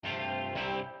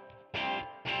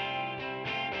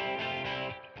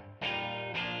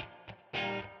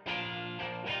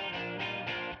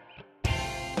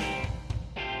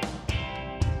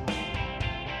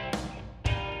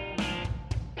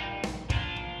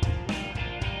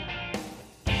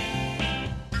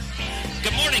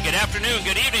Good afternoon,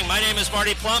 good evening. My name is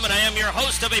Marty Plum, and I am your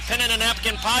host of a Pen and a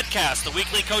Napkin podcast, the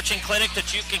weekly coaching clinic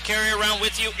that you can carry around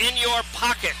with you in your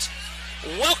pocket.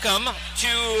 Welcome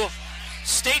to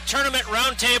State Tournament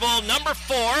Roundtable number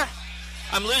 4.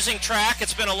 I'm losing track.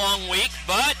 It's been a long week,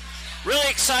 but really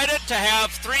excited to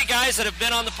have 3 guys that have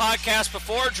been on the podcast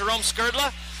before. Jerome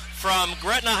Skrdla from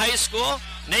Gretna High School,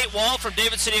 Nate Wall from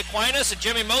David City Aquinas, and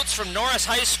Jimmy Motz from Norris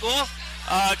High School.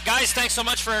 Guys, thanks so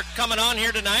much for coming on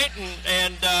here tonight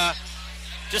and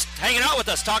just hanging out with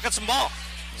us, talking some ball.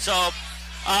 So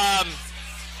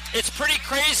it's pretty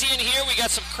crazy in here. We got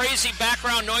some crazy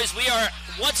background noise. We are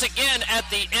once again at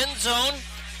the end zone,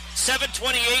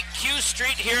 728 Q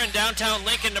Street here in downtown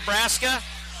Lincoln, Nebraska.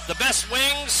 The best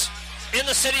wings in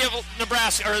the city of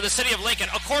Nebraska, or the city of Lincoln,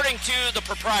 according to the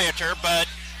proprietor. But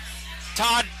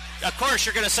Todd, of course,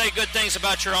 you're going to say good things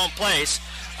about your own place.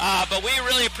 But we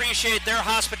really appreciate their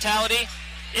hospitality.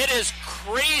 It is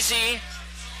crazy.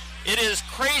 It is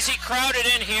crazy crowded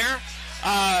in here.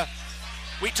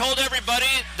 We told everybody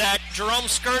that Jerome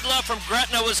Skrdla from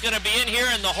Gretna was going to be in here,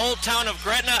 and the whole town of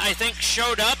Gretna, I think,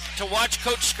 showed up to watch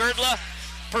Coach Skrdla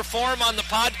perform on the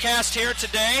podcast here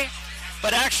today.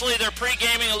 But actually, they're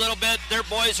pre-gaming a little bit. Their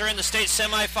boys are in the state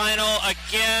semifinal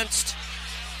against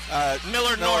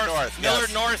Millard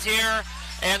North here.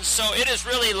 And so it is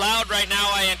really loud right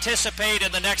now. I anticipate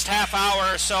in the next half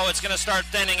hour or so it's going to start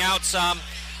thinning out some.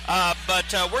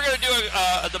 But we're going to do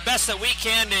the best that we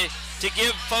can to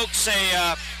give folks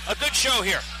a good show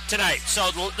here tonight. So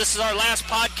this is our last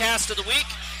podcast of the week,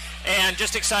 and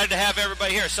just excited to have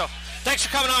everybody here. So thanks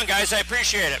for coming on, guys. I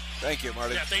appreciate it. Thank you,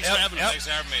 Marty. Yeah, thanks for having me. Thanks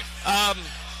for having me.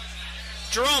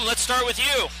 Jerome, let's start with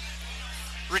you.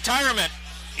 Retirement,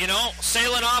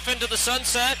 sailing off into the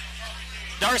sunset.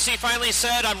 Darcy finally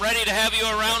said, I'm ready to have you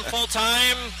around full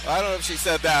time. I don't know if she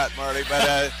said that, Marty,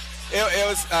 but it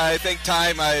was, I think,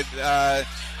 time. I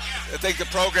think the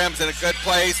program's in a good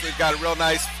place. We've got a real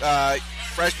nice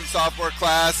freshman, sophomore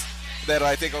class that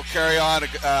I think will carry on.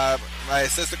 My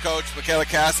assistant coach, Michaela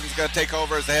Casson, is going to take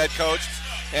over as the head coach.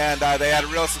 And they had a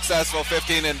real successful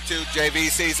 15-2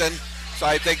 JV season. So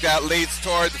I think that leads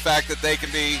toward the fact that they can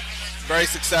be very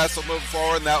successful moving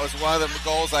forward. And that was one of the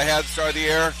goals I had at the start of the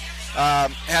year.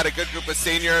 Had a good group of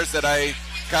seniors that I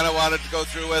kind of wanted to go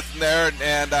through with in there,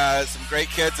 and some great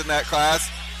kids in that class.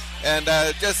 And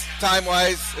just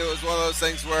time-wise, it was one of those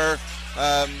things where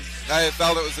I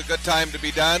felt it was a good time to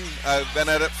be done. I've been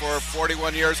at it for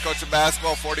 41 years coaching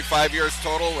basketball, 45 years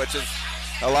total, which is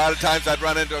a lot of times I'd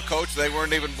run into a coach. They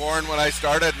weren't even born when I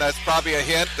started, and that's probably a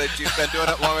hint that you've been doing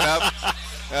it long enough.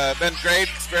 Been great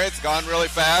experience, gone really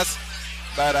fast,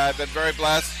 but I've been very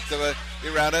blessed to be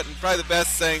around it. And probably the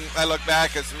best thing I look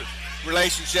back is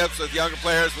relationships with younger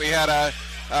players. We had a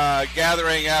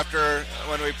gathering after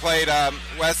when we played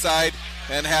Westside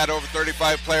and had over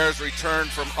 35 players return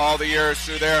from all the years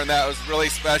through there, and that was really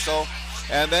special.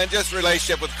 And then just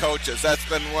relationship with coaches. That's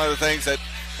been one of the things that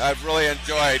I've really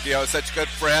enjoyed. Such good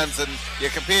friends, and you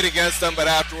compete against them, but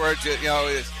afterwards,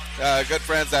 good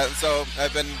friends. And so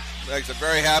I've been, like I said,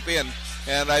 very happy, and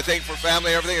I think for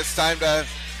family, everything, it's time to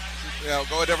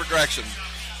go a different direction.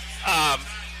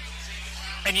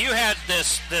 And you had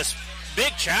this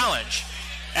big challenge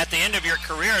at the end of your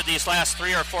career these last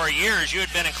 3 or 4 years. You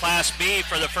had been in Class B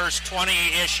for the first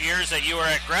 20-ish years that you were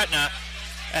at Gretna.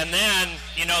 And then,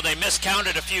 they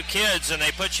miscounted a few kids and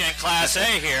they put you in Class A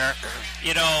here.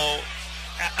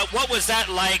 What was that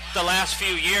like the last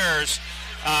few years,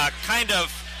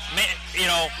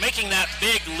 making that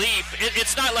big leap?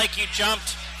 It's not like you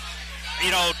jumped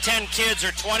 10 kids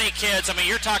or 20 kids. I mean,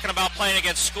 you're talking about playing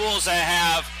against schools that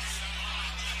have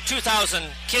 2,000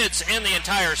 kids in the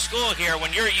entire school here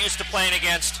when you're used to playing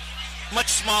against much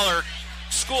smaller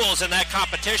schools in that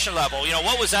competition level.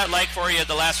 What was that like for you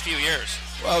the last few years?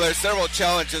 Well, there's several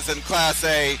challenges in Class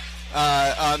A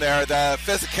on there. The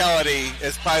physicality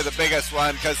is probably the biggest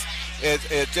one because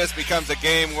it just becomes a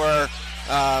game where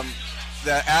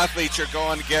the athletes you're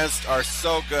going against are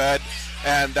so good,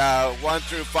 and 1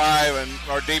 through 5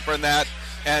 or deeper than that.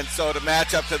 And so to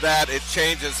match up to that, it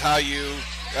changes how you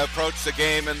approach the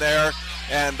game in there,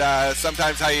 and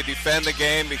sometimes how you defend the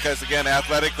game, because again,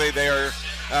 athletically they are,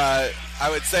 I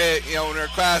would say, when we're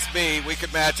Class B, we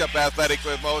could match up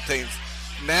athletically with most teams.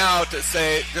 Now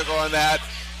to go on that,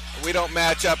 we don't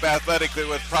match up athletically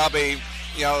with probably,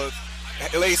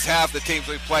 at least half the teams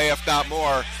we play, if not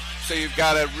more. So you've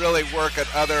got to really work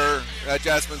at other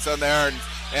adjustments on there,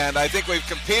 and I think we've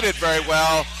competed very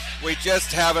well. We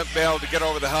just haven't been able to get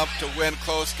over the hump to win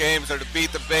close games or to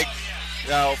beat the big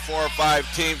 4 or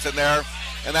 5 teams in there,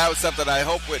 and that was something I'd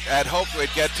hoped we'd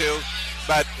get to.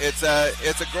 but it's a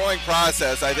growing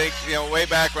process. I think, way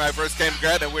back when I first came to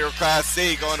Gretna, we were Class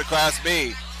C going to Class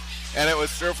B, and it was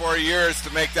 3 or 4 years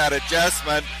to make that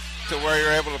adjustment to where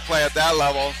you're able to play at that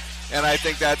level. And I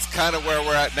think that's kind of where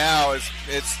we're at now. Is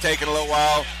it's taken a little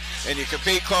while, and you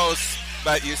compete close,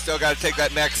 but you still got to take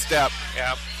that next step.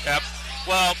 Yep.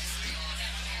 Well,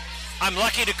 I'm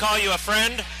lucky to call you a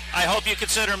friend. I hope you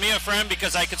consider me a friend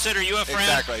because I consider you a friend.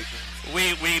 Exactly.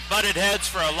 We butted heads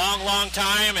for a long, long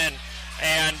time, and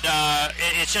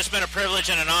it's just been a privilege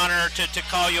and an honor to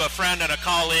call you a friend and a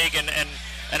colleague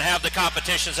and have the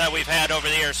competitions that we've had over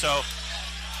the years. So,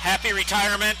 happy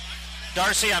retirement.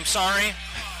 Darcy, I'm sorry.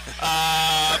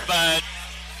 But,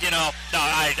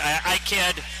 I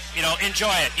kid.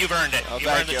 Enjoy it. You've earned it.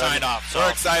 You've earned the time off. So.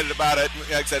 We're excited about it.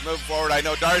 Like I said, moving forward, I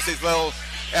know Darcy's a little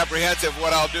apprehensive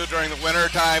what I'll do during the winter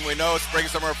time. We know spring,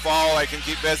 summer, fall, I can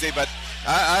keep busy, but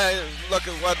I look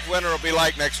at what winter will be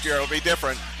like next year. It'll be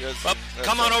different. Well,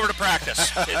 come on over to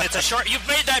practice. It's a short. You've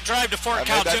made that drive to Fort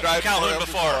Calhoun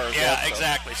before. Yeah,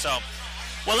 exactly. So,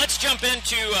 well, let's jump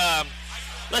into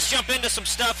some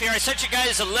stuff here. I sent you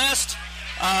guys a list.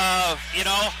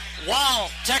 Wall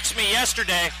texted me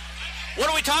yesterday. What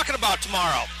are we talking about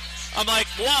tomorrow? I'm like,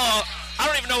 well, I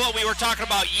don't even know what we were talking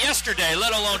about yesterday,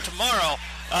 let alone tomorrow.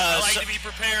 I like to be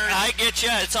prepared. I get you.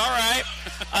 It's all right.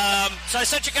 So I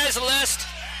sent you guys a list.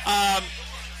 I'm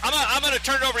going to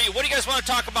turn it over to you. What do you guys want to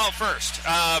talk about first?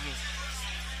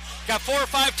 Got 4 or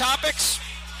 5 topics.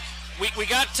 We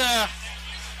got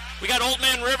Old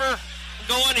Man River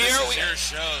going here. This is your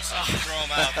show, so you throw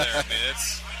them out there. I mean,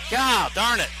 it's... God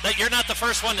darn it. You're not the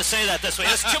first one to say that this week.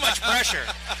 It's too much pressure.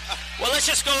 Well, let's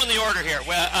just go in the order here.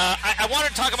 Well, I wanted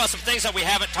to talk about some things that we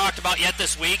haven't talked about yet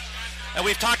this week. And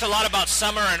we've talked a lot about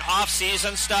summer and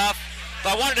off-season stuff.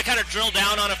 But I wanted to kind of drill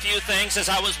down on a few things as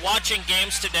I was watching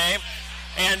games today.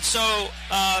 And so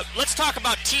let's talk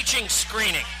about teaching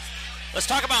screening. Let's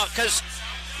talk about, because,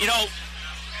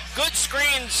 good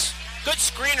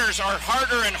screeners are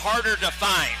harder and harder to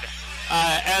find.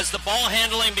 As the ball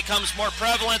handling becomes more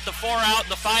prevalent, the 4-out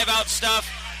and the 5-out stuff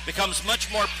becomes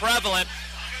much more prevalent.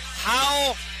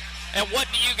 How and what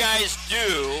do you guys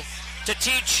do to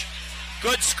teach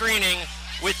good screening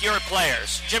with your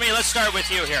players? Jimmy, let's start with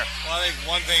you here. Well, I think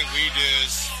one thing we do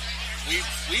is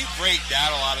we break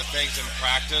down a lot of things in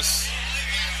practice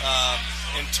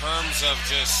in terms of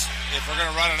just if we're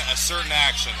going to run a certain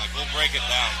action, like we'll break it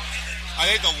down. I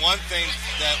think the one thing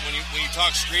that when you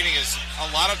talk screening is a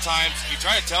lot of times you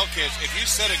try to tell kids if you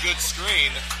set a good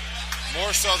screen,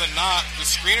 more so than not, the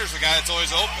screener's the guy that's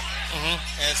always open. Mm-hmm.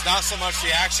 And it's not so much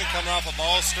the action coming off a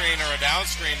ball screen or a down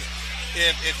screen.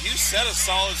 If you set a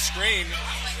solid screen,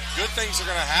 good things are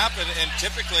going to happen. And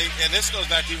typically, and this goes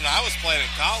back to even when I was playing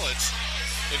in college,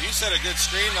 if you set a good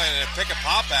screen and a pick and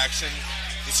pop action,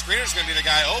 the screener's going to be the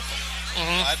guy open,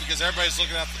 right? Because everybody's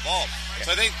looking at the ball.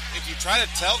 So I think if you try to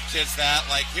tell kids that,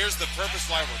 like, here's the purpose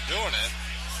why we're doing it,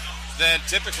 then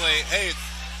typically, hey,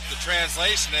 the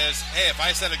translation is, hey, if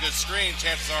I set a good screen,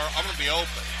 chances are I'm going to be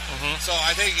open. Mm-hmm. So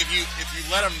I think if you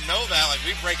let them know that, like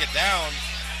we break it down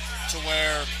to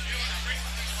where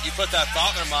you put that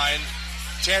thought in their mind,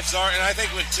 chances are, and I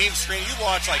think when teams screen, you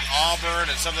watch like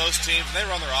Auburn and some of those teams, when they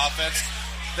run their offense,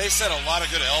 they set a lot of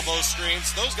good elbow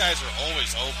screens. Those guys are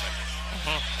always open.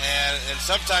 And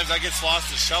sometimes that gets lost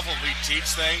in the shuffle. We teach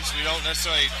things. We don't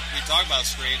necessarily talk about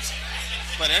screens.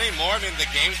 But anymore, I mean, the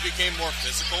games became more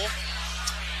physical.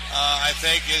 I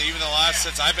think even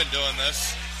since I've been doing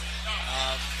this.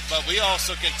 But we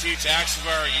also can teach actions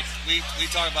where we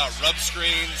talk about rub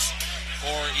screens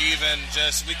or even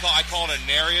just, I call it a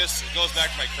Narius. It goes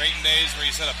back to my Creighton days where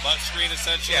you set a butt screen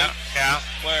essentially. Yeah.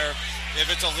 Where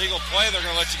if it's a legal play, they're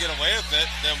going to let you get away with it,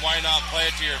 then why not play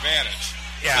it to your advantage?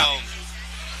 Yeah. So,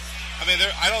 I mean,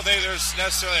 I don't think there's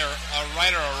necessarily a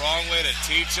right or a wrong way to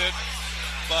teach it,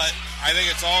 but I think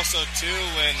it's also too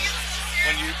when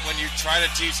you try to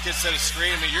teach kids how to screen.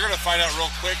 I mean, you're going to find out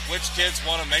real quick which kids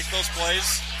want to make those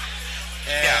plays,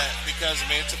 because I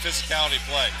mean it's a physicality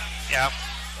play. Yeah.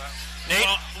 Nate?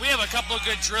 Well, we have a couple of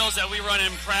good drills that we run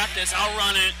in practice. I'll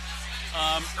run it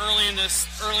early in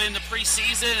the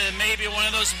preseason, and maybe one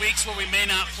of those weeks where we may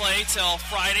not play till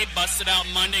Friday, bust it out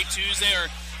Monday, Tuesday, or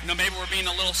maybe we're being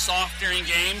a little soft during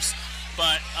games.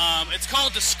 But it's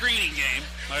called the screening game,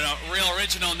 a real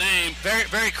original name. Very,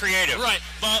 very creative. Right,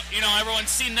 but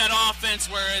everyone's seen that offense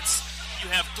where it's you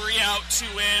have 3 out, 2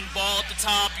 in, ball at the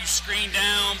top, you screen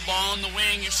down, ball in the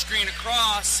wing, you screen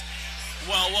across.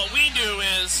 Well, what we do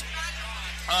is,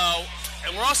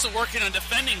 and we're also working on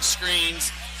defending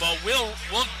screens, but we'll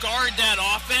guard that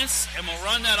offense and we'll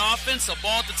run that offense. So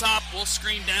ball at the top, we'll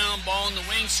screen down, ball in the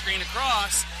wing, screen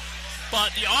across.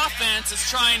 but the offense is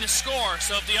trying to score.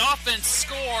 So if the offense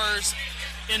scores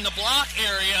in the block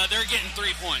area, they're getting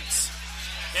 3 points.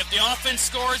 If the offense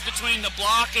scores between the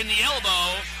block and the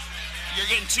elbow, you're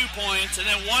getting 2 points, and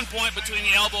then 1 point between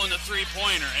the elbow and the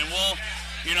three-pointer. And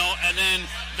and then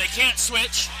they can't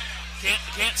switch.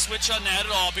 Can't switch on that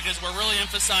at all because we're really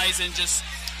emphasizing just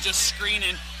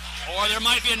screening. Or there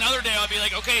might be another day I'll be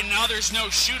like, okay, now there's no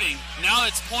shooting. Now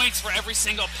it's points for every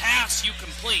single pass you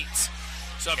complete.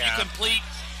 So if you complete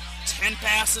 10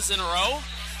 passes in a row,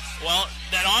 well,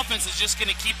 that offense is just going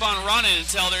to keep on running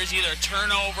until there's either a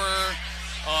turnover,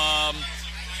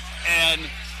 and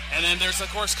then there's, of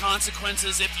course,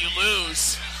 consequences if you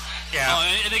lose. Yeah.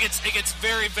 And it gets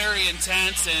very, very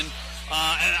intense, and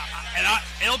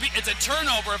it's a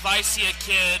turnover if I see a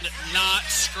kid not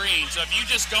screen. So if you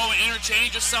just go and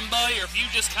interchange with somebody, or if you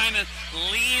just kind of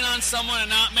lean on someone and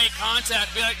not make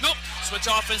contact, be like, nope, switch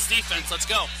offense, defense, let's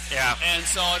go. Yeah. And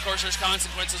so, of course, there's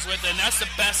consequences with it, and that's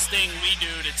the best thing we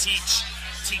do to teach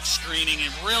screening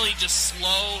and really just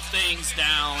slow things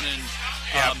down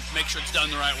and make sure it's done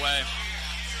the right way.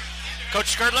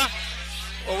 Coach Skrdla?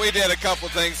 Well, we did a couple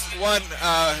things. One,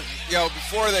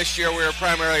 before this year, we were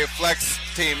primarily a flex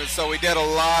team, and so we did a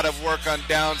lot of work on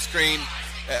down screen,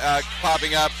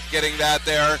 popping up, getting that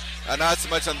there. Not so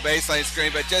much on the baseline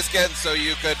screen, but just getting so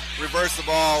you could reverse the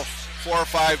ball 4 or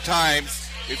 5 times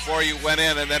before you went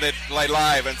in, and then it lay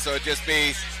live. And so it'd just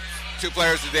be 2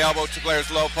 players at the elbow, 2 players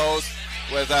low post,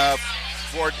 with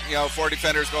 4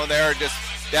 defenders going there, and just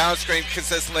down screen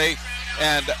consistently.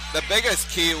 And the biggest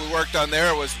key we worked on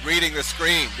there was reading the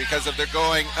screen, because if they're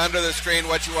going under the screen,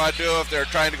 what you want to do. If they're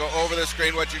trying to go over the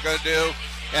screen, what you're going to do.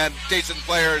 And teaching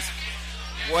players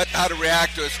how to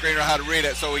react to a screen or how to read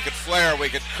it. So we could flare, we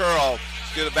could curl,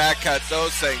 do the back cuts,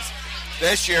 those things.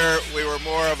 This year, we were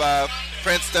more of a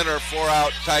Princeton or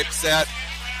 4-out type set.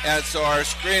 And so our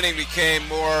screening became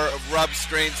more of rub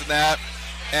screens and that.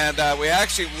 And we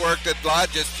actually worked a lot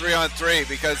just 3-on-3,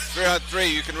 because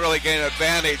 3-on-3 you can really gain an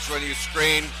advantage when you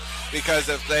screen, because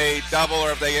if they double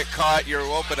or if they get caught, you're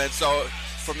open. And so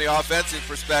from the offensive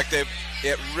perspective,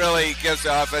 it really gives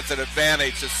the offense an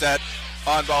advantage to set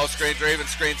on-ball screens or even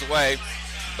screens away.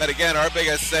 But again, our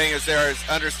biggest thing is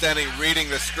understanding reading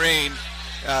the screen.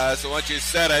 So once you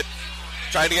set it,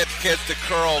 trying to get the kids to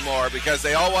curl more, because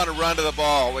they all want to run to the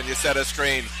ball when you set a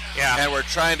screen. Yeah. And we're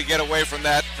trying to get away from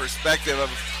that perspective of,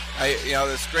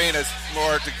 the screen is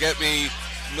more to get me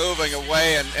moving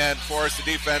away and force the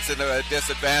defense into a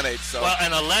disadvantage. So. Well,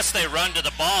 and unless they run to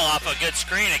the ball off a good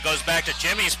screen, it goes back to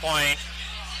Jimmy's point,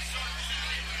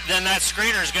 then that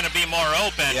screener is going to be more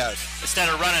open instead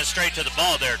of running straight to the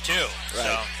ball there too.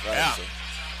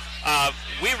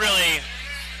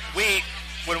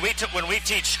 When we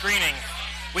teach screening,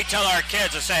 we tell our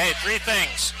kids to say, hey, 3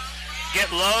 things. Get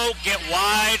low, get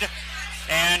wide,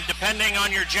 and depending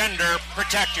on your gender,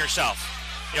 protect yourself.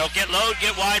 Get low,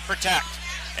 get wide, protect.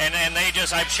 And they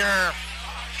just, I'm sure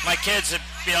my kids would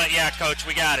be like, yeah, coach,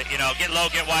 we got it. Get low,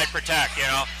 get wide, protect,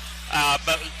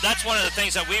 But that's one of the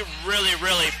things that we really,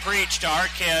 really preach to our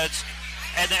kids.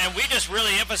 And we just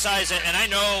really emphasize it. And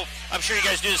I'm sure you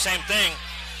guys do the same thing.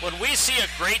 When we see a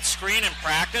great screen in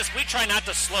practice, we try not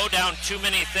to slow down too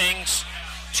many things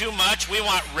too much. We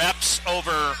want reps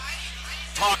over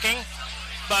talking.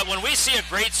 But when we see a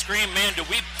great screen, man, do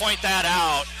we point that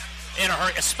out in a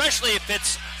hurry, especially if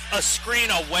it's a screen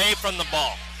away from the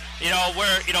ball.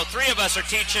 Where 3 of us are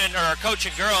teaching or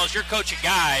coaching girls, you're coaching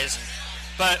guys.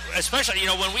 But especially,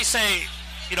 when we say,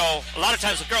 a lot of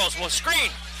times with girls, well,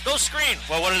 go screen.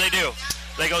 Well, what do?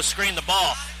 They go screen the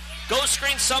ball. Go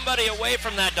screen somebody away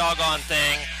from that doggone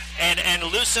thing and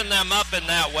loosen them up in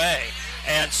that way.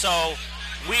 And so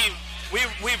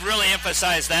we've really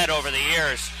emphasized that over the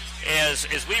years is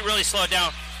we really slow it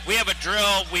down. We have a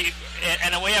drill,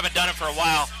 and we haven't done it for a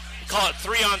while. We call it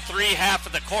 3-on-3, half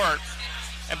of the court.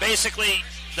 And basically,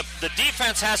 the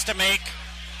defense has to make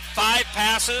 5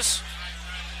 passes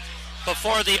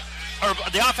before the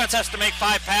offense has to make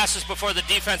 5 passes before the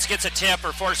defense gets a tip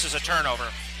or forces a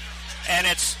turnover.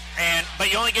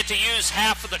 But you only get to use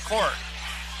half of the court.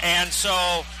 And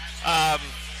so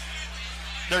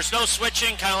there's no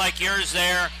switching, kind of like yours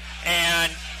there,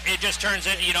 and it just turns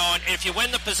in, and if you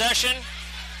win the possession,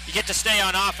 you get to stay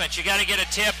on offense. You got to get a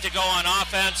tip to go on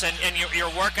offense, and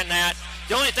you're working that.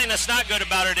 The only thing that's not good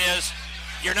about it is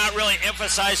you're not really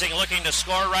emphasizing looking to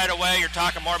score right away. You're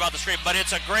talking more about the screen, but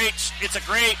it's a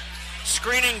great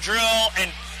screening drill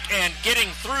and getting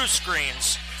through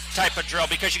screens type of drill,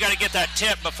 because you got to get that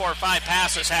tip before 5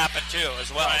 passes happen too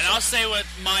as well. Right, and I'll say with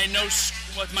my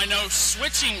what my no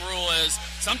switching rule is,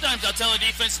 sometimes I'll tell the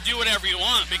defense to do whatever you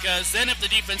want, because then if the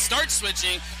defense starts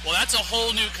switching, well, that's a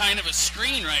whole new kind of a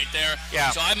screen right there.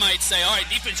 Yeah. So I might say, all right,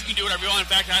 defense, you can do whatever you want. In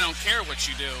fact, I don't care what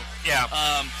you do. Yeah.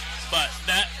 But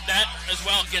that as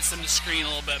well gets them to screen a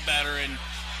little bit better. And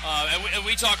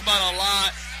we talk about a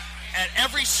lot. At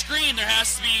every screen, there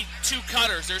has to be two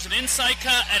cutters. There's an inside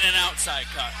cut and an outside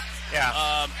cut.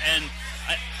 Yeah.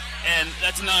 And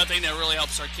that's another thing that really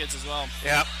helps our kids as well.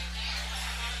 Yeah.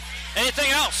 Anything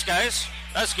else, guys?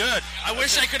 That's good. I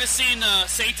wish I could have seen the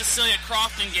St. Cecilia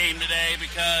Crofton game today,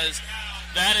 because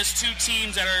that is two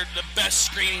teams that are the best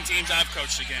screening teams I've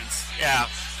coached against. Yeah.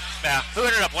 Yeah. Who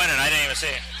ended up winning? I didn't even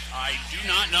see it. I do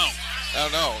not know. I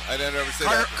don't know. I didn't ever see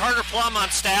that. Carter Plum on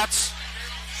stats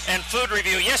and food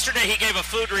review. Yesterday he gave a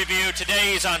food review.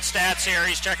 Today he's on stats here.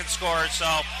 He's checking scores, so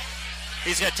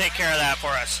he's going to take care of that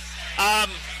for us.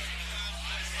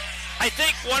 I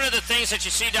think one of the things that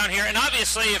you see down here, and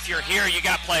obviously if you're here, you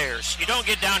got players. You don't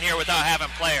get down here without having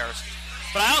players.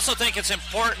 But I also think it's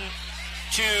important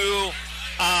to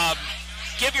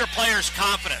give your players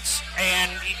confidence.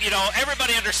 And,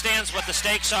 everybody understands what the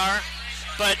stakes are,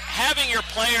 but having your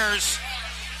players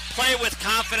play with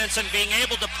confidence and being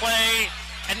able to play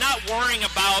and not worrying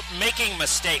about making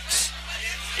mistakes.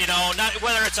 Not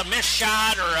whether it's a missed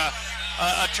shot or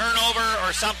a turnover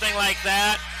or something like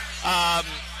that.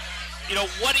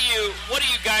 What do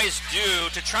you guys do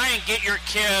to try and get your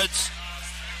kids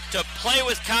to play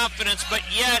with confidence, but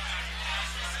yet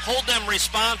hold them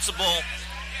responsible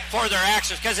for their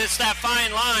actions? Because it's that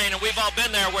fine line, and we've all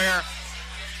been there where,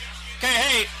 okay,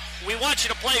 hey, we want you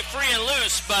to play free and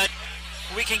loose, but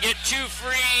we can get too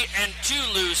free and too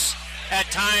loose at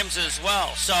times as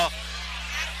well. So,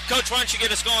 Coach, why don't you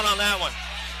get us going on that one?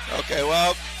 Okay,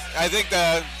 well, I think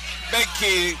the big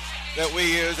key that we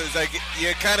use is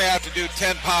you kind of have to do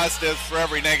 10 positives for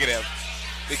every negative,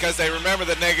 because they remember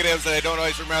the negatives and they don't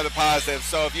always remember the positives.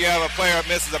 So if you have a player that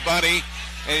misses a bunny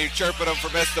and you chirp at them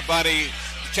for missing the bunny,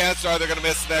 chances are they're going to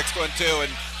miss the next one too.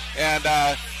 And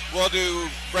we'll do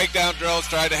breakdown drills,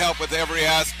 try to help with every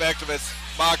aspect, if it's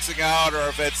boxing out or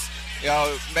if it's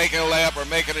making a layup or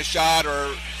making a shot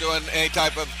or doing any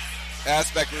type of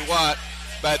aspect we want.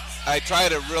 But I try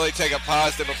to really take a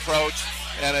positive approach,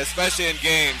 and especially in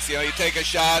games. You take a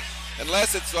shot,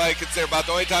 unless it's what I consider about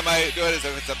the only time I do it is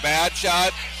if it's a bad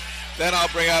shot, then I'll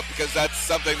bring up, because that's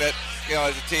something that,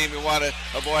 as a team we want to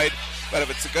avoid. But if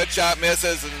it's a good shot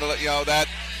misses, and that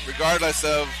regardless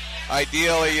of,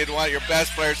 ideally you'd want your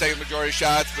best players taking the majority of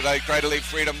shots, but I try to leave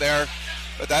freedom there.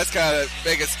 But that's kind of the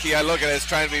biggest key I look at, is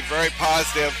trying to be very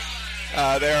positive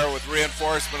there with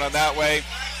reinforcement on that way.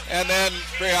 And then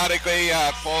periodically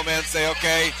pull them in and say,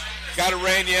 okay, got to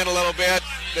rein you in a little bit.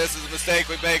 This is a mistake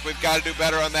we make. We've got to do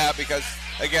better on that, because,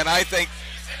 again, I think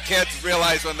kids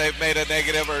realize when they've made a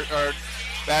negative or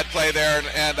bad play there,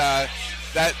 and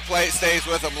that play stays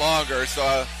with them longer.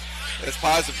 So as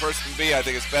positive a person can be, I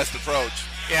think it's best approach.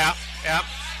 Yeah.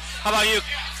 How about you,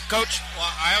 Coach?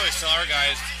 Well, I always tell our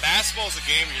guys, basketball is a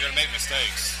game where you're going to make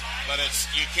mistakes. But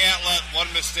you can't let one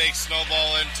mistake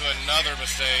snowball into another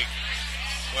mistake,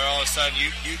 where all of a sudden you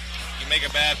make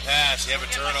a bad pass, you have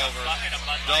a turnover.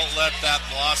 Don't let that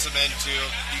blossom into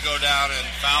you go down and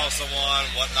foul someone,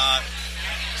 whatnot.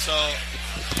 So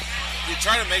you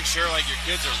try to make sure your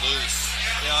kids are loose.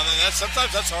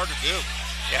 Sometimes that's hard to do.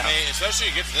 Yeah. I mean,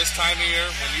 especially you get to this time of year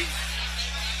when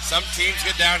some teams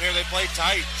get down here, they play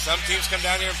tight. Some teams come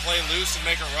down here and play loose and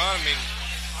make a run. I mean,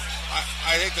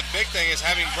 I think the big thing is,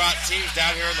 having brought teams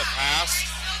down here in the past,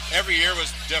 every year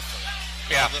was different.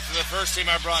 Yeah. The first team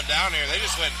I brought down here, they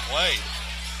just went and played.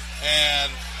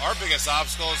 And our biggest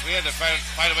obstacle is we had to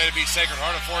find a way to beat Sacred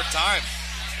Heart a fourth time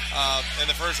in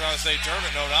the first round of the state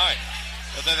tournament in 09.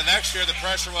 But then the next year, the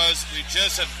pressure was we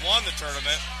just had won the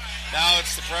tournament. Now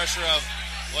it's the pressure of,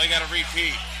 you got to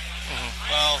repeat. Mm-hmm.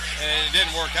 Well, and it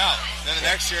didn't work out. Then the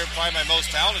next year, probably my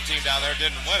most talented team down there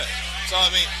didn't win it. So, I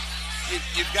mean,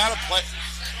 you've got to play.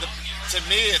 To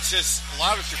me, it's just a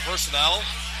lot of it's your personnel,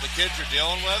 the kids you're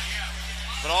dealing with,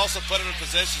 but also put them in a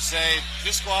position to say,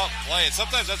 just go out and play. And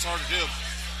sometimes that's hard to do.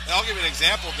 And I'll give you an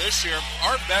example. This year,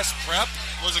 our best prep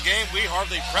was a game we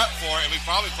hardly prepped for, and we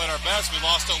probably played our best. We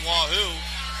lost to Wahoo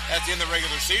at the end of the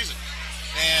regular season.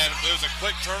 And it was a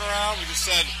quick turnaround. We just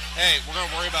said, hey, we're going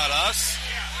to worry about us,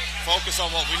 focus on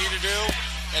what we need to do,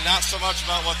 and not so much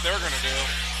about what they're going to do.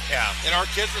 Yeah. And our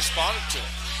kids responded to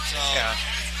it. So yeah.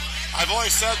 I've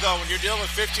always said, though, when you're dealing with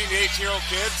 15 to 18-year-old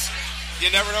kids, you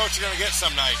never know what you're going to get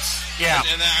some nights. Yeah.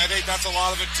 And I think that's a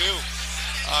lot of it, too.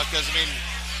 Because, I mean,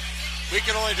 we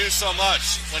can only do so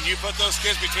much. When you put those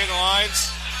kids between the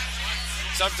lines,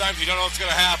 sometimes you don't know what's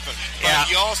going to happen. But yeah.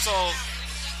 you also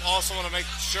also want to make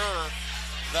sure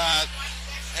that,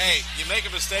 hey, you make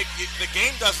a mistake, the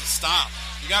game doesn't stop.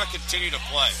 You got to continue to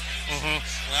play. Mm-hmm.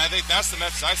 And I think that's the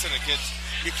message I send to kids.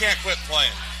 You can't quit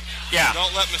playing. Yeah.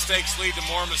 Don't let mistakes lead to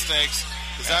more mistakes,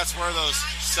 because that's where those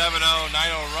 7-0, 9-0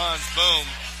 runs, boom,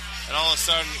 and all of a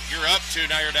sudden you're up 2,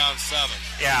 now you're down 7.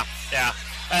 Yeah.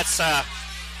 That's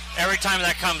every time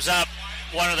that comes up.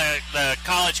 One of the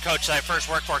college coaches I first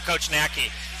worked for, Coach Nacky,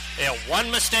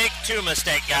 one mistake, two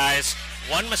mistake, guys.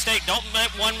 One mistake, don't let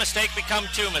one mistake become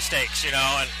two mistakes,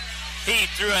 and he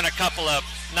threw in a couple of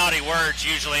naughty words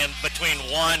usually in between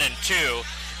 1 and 2,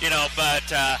 but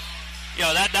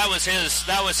that was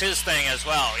his thing as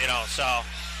well, so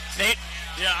Nate.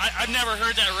 Yeah, I've never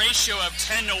heard that ratio of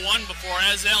 10-1 before.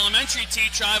 As an elementary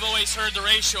teacher, I've always heard the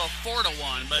ratio of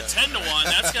 4-1, but 10-1,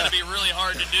 that's going to be really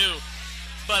hard to do.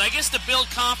 But I guess to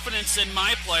build confidence in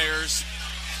my players,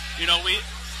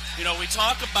 we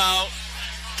talk about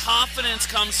confidence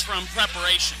comes from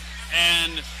preparation.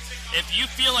 And if you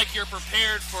feel like you're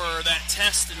prepared for that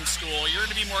test in school, you're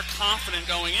going to be more confident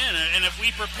going in. And if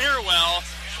we prepare well,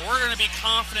 we're going to be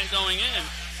confident going in.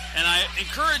 And I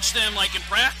encourage them, like in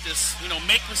practice,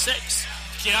 make mistakes.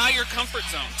 Get out of your comfort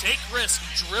zone. Take risks.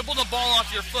 Dribble the ball off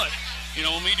your foot.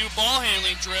 When we do ball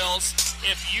handling drills,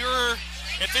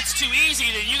 if it's too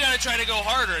easy, then you got to try to go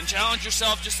harder and challenge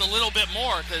yourself just a little bit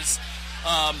more, because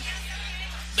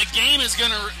the game is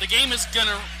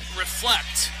gonna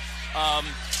reflect.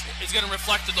 Is going to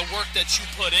reflect the work that you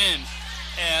put in,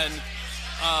 and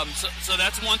so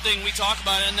that's one thing we talk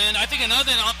about. And then I think another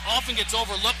thing often gets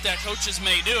overlooked that coaches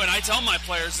may do, and I tell my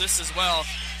players this as well.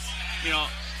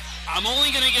 I'm only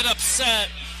going to get upset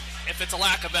if it's a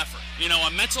lack of effort.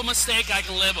 A mental mistake I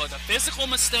can live with. A physical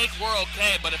mistake, we're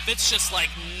okay. But if it's just like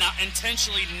not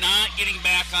intentionally not getting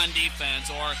back on defense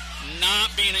or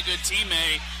not being a good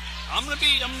teammate, I'm gonna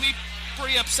be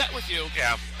pretty upset with you.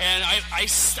 Yeah. And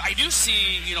I do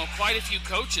see quite a few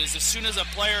coaches, as soon as a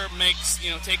player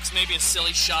takes maybe a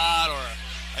silly shot or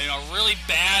a really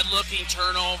bad looking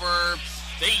turnover,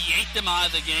 they yank them out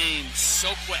of the game so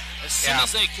quick, as soon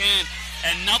as they can.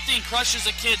 And nothing crushes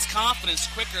a kid's confidence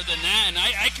quicker than that. And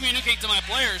I communicate to my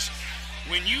players,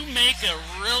 when you make a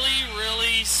really,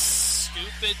 really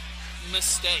stupid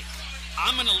mistake,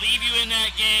 I'm going to leave you in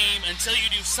that game until you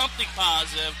do something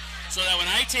positive, so that when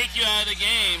I take you out of the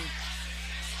game,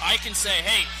 I can say,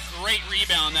 hey, great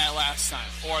rebound that last time.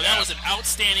 Or that was an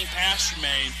outstanding pass you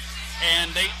made.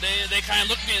 And they kind of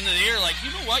look me in the ear like,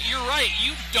 you know what, you're right.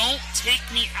 You don't take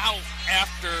me out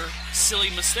after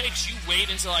silly mistakes. You wait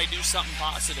until I do something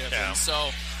positive. Yeah. And so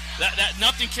that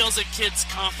nothing kills a kid's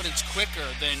confidence quicker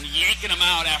than yanking them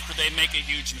out after they make a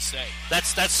huge mistake.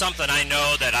 That's something I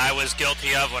know that I was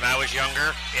guilty of when I was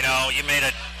younger. You made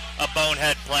a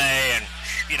bonehead play and,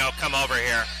 come over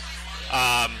here.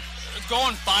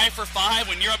 Going 5 for 5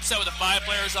 when you're upset with the 5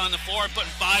 players on the floor and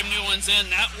putting 5 new ones in,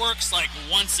 that works like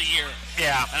once a year.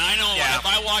 Yeah. And I know if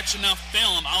I watch enough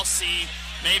film, I'll see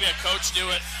maybe a coach do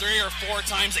it 3 or 4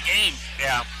 times a game.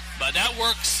 Yeah. But that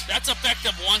works. That's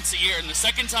effective once a year. And the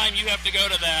second time you have to go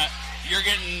to that, you're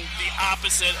getting the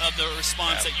opposite of the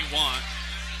response that you want.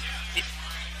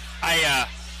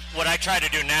 What I try to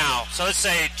do now, so let's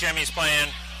say Jimmy's playing,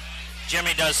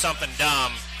 Jimmy does something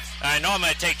dumb. I know I'm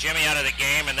going to take Jimmy out of the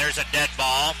game, and there's a dead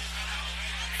ball.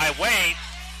 I wait,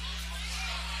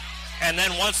 and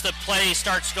then once the play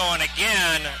starts going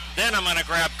again, then I'm going to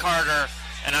grab Carter,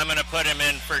 and I'm going to put him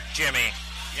in for Jimmy.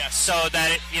 Yes. So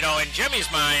that, in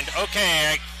Jimmy's mind,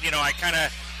 okay, I kind of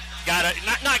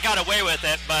not got away with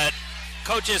it, but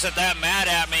coach isn't that mad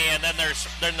at me, and then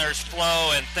there's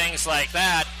flow and things like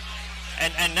that.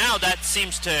 And now that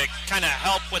seems to kind of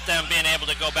help with them being able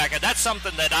to go back. And that's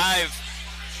something that I've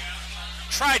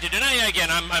tried to do. Now,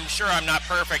 again, I'm sure I'm not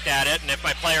perfect at it, and if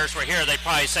my players were here, they'd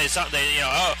probably say something,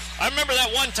 I remember that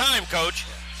one time, coach.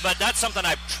 But that's something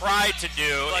I've tried to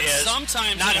do, but is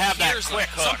sometimes not have that quick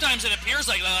hook. Sometimes it appears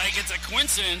like it's a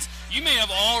coincidence. You may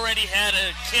have already had a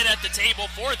kid at the table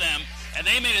for them, and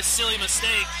they made a silly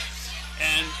mistake.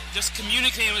 And just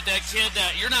communicating with that kid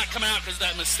that you're not coming out because of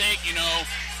that mistake,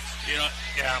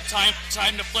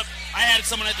 time to flip. I had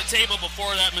someone at the table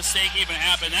before that mistake even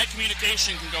happened. That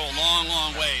communication can go a long,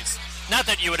 long ways. Not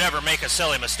that you would ever make a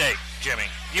silly mistake, Jimmy.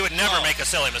 You would never make a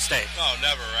silly mistake. Oh,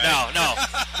 never, right? No.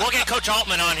 We'll get Coach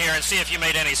Altman on here and see if you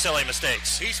made any silly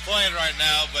mistakes. He's playing right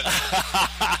now, but,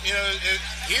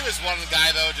 he was one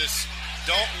guy, though, just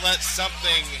don't let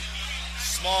something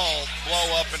small blow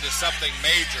up into something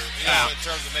major, in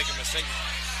terms of making mistakes.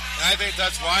 And I think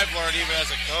that's why I've learned, even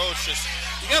as a coach, just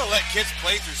you got to let kids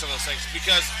play through some of those things,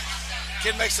 because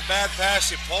kid makes a bad pass,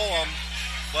 you pull him.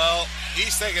 Well,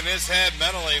 he's thinking in his head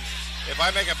mentally, if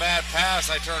I make a bad pass,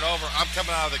 I turn over, I'm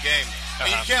coming out of the game. I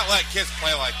mean, you can't let kids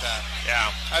play like that. Yeah.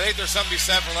 I think there's something to be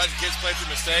said for letting kids play through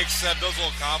mistakes, builds a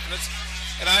little confidence.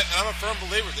 And I'm a firm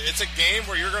believer that it's a game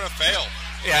where you're going to fail.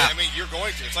 Yeah. I mean, you're going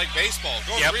to. It's like baseball.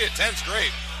 Going 3 of 10 is great.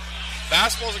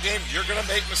 Basketball's a game you're going to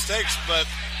make mistakes, but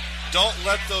don't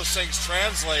let those things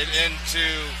translate into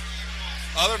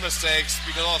other mistakes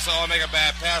because also I make a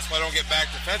bad pass, but I don't get back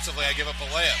defensively. I give up a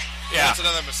layup. Yeah. That's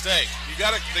another mistake.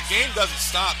 The game doesn't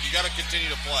stop. You got to continue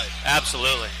to play.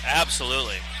 Absolutely.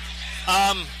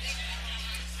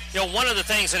 One of the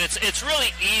things, and it's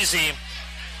really easy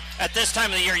at this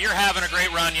time of the year. You're having a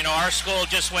great run. Our school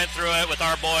just went through it with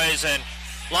our boys and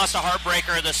lost a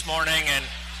heartbreaker this morning. And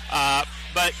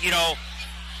but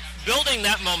building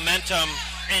that momentum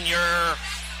in your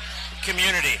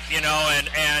community,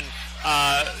 and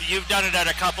you've done it at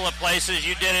a couple of places.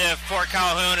 You did it at Fort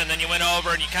Calhoun, and then you went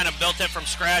over and you kind of built it from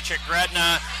scratch at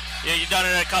Gretna. You've done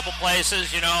it at a couple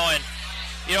places, and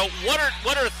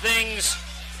what are things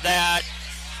that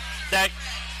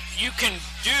you can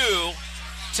do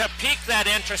to pique that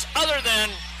interest other than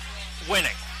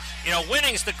winning?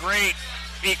 Winning's the great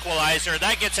equalizer.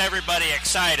 That gets everybody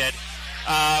excited.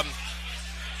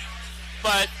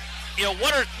 But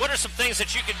what are some things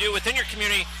that you can do within your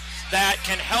community that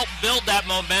can help build that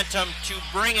momentum to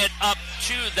bring it up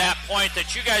to that point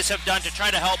that you guys have done to try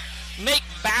to help make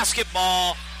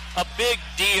basketball a big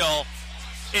deal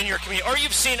in your community, or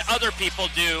you've seen other people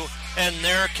do in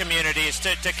their communities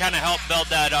to kind of help build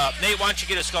that up? Nate, why don't you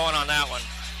get us going on that one?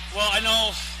 Well, I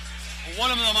know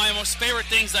one of my most favorite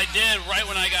things I did right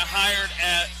when I got hired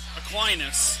at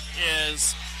Aquinas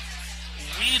is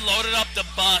we loaded up the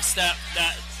bus that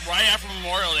right after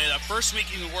Memorial Day, that first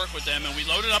week you could work with them, and we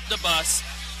loaded up the bus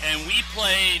and we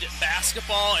played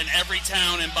basketball in every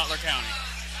town in Butler County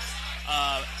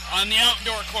on the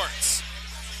outdoor courts.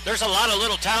 There's a lot of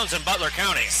little towns in Butler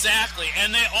County. Exactly,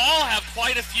 and they all have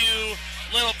quite a few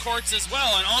little courts as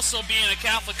well, and also being a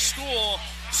Catholic school,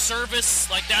 service,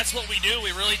 that's what we do.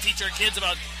 We really teach our kids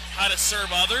about how to serve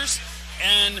others,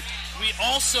 and we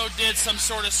also did some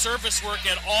sort of service work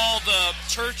at all the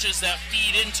churches that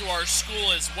feed into our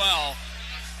school as well.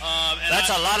 That's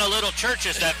a lot of little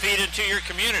churches that feed into your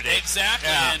community. Exactly.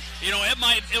 Yeah. And,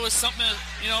 it was something,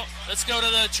 let's go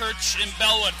to the church in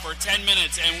Bellwood for 10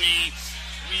 minutes, and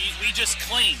we just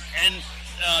clean. And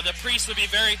the priest would be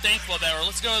very thankful that, or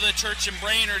let's go to the church in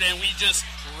Brainerd, and we just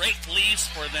rake leaves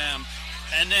for them.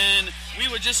 And then we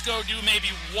would just go do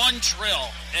maybe one drill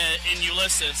in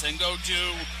Ulysses and go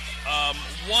do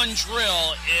one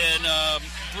drill in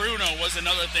Bruno was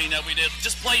another thing that we did.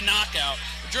 Just play knockout,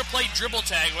 play dribble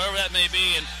tag, whatever that may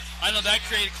be. And I know that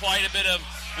created quite a bit of,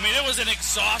 it was an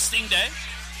exhausting day,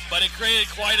 but it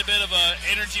created quite a bit of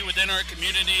energy within our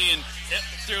community. And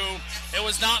it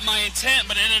was not my intent,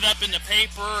 but it ended up in the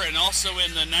paper and also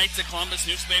in the Knights of Columbus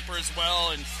newspaper as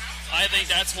well. And I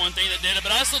think that's one thing that did it.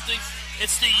 But I also think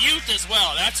it's the youth as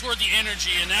well. That's where the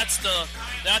energy and that's the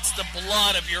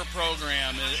blood of your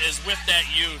program is with that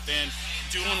youth and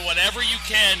doing whatever you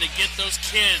can to get those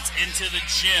kids into the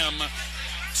gym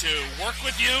to work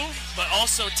with you, but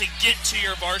also to get to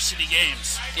your varsity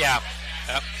games. Yeah.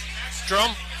 Yep.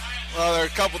 Jerome? Well, there are a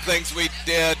couple things we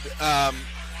did.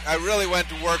 I really went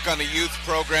to work on a youth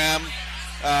program,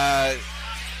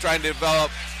 trying to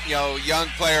develop, young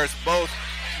players, both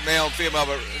male and female,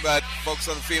 but focus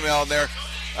on the female in there,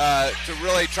 to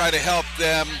really try to help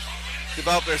them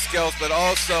develop their skills, but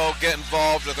also get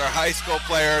involved with our high school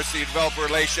players, so you develop a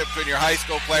relationship between your high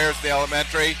school players and the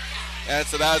elementary. And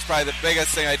so that was probably the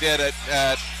biggest thing I did at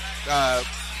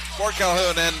Fort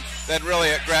Calhoun and then really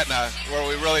at Gretna, where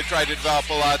we really tried to develop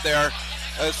a lot there.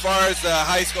 As far as the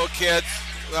high school kids,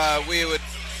 we would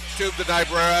tube the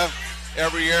Niobrara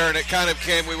every year, and it kind of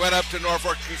came, we went up to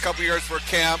Norfolk a couple years for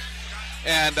camp,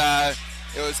 and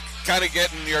it was kind of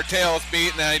getting your tails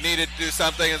beat, and I needed to do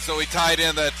something, and so we tied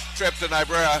in the trip to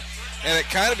Niobrara, and it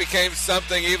kind of became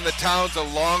something. Even the towns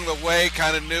along the way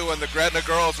kind of knew when the Gretna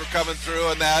girls were coming through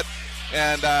and that,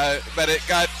 and but it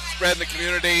got spread in the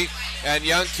community, and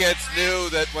young kids knew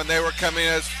that when they were coming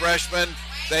as freshmen,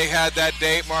 they had that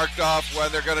date marked off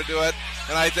when they're going to do it,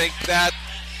 and I think that,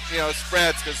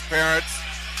 spreads because parents,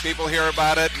 people hear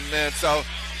about it, and so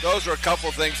those were a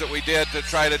couple things that we did to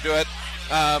try to do it.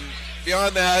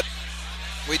 Beyond that,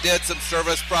 we did some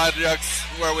service projects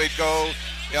where we'd go,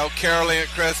 caroling at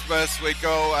Christmas. We'd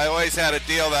go, I always had a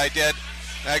deal that I did,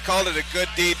 and I called it a good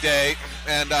deed day.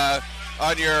 And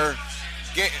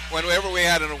whenever we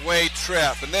had an away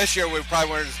trip, and this year we probably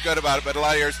weren't as good about it, but a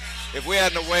lot of years, if we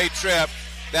had an away trip,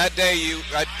 that day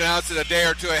I announced it a day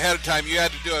or two ahead of time, you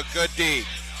had to do a good deed.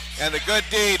 And the good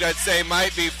deed, I'd say,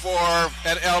 might be for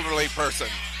an elderly person.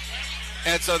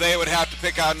 And so they would have to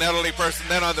pick out an elderly person.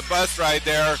 Then on the bus ride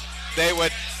there, they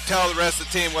would tell the rest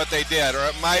of the team what they did. Or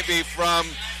it might be from,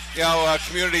 a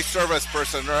community service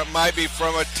person, or it might be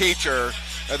from a teacher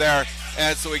there.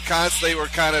 And so we constantly were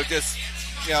kind of just,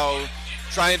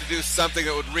 trying to do something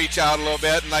that would reach out a little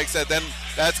bit. And like I said, then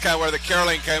that's kind of where the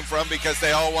caroling came from, because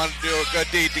they all wanted to do a good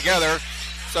deed together.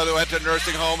 So they went to a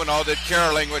nursing home and all did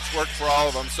caroling, which worked for all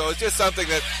of them. So it's just something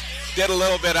that did a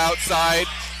little bit outside.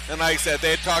 And like I said,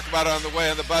 they had talked about it on the way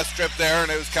on the bus trip there,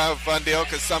 and it was kind of a fun deal,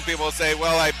 because some people say,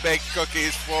 well, I baked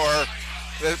cookies for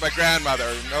my grandmother.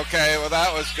 Okay, well,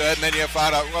 that was good. And then you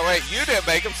found out, well, wait, you didn't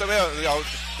bake them. Somebody else,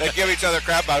 they give each other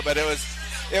crap about it. But it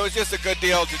was just a good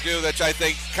deal to do, which I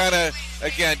think kind of,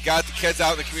 again, got the kids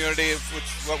out in the community, which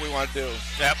is what we want to do.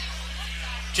 Yep.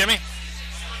 Jimmy?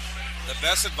 The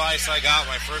best advice I got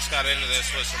when I first got into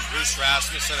this was from Bruce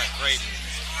Rasmussen at Creighton.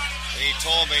 And he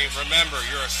told me, remember,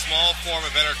 you're a small form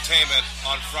of entertainment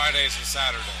on Fridays and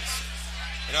Saturdays.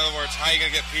 In other words, how are you going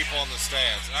to get people in the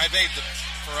stands? And I think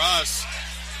for us,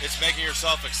 it's making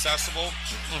yourself accessible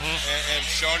and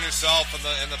showing yourself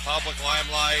in the public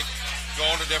limelight,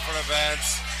 going to different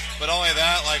events. But only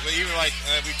that,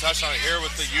 we touched on it here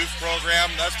with the youth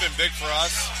program, that's been big for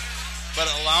us. But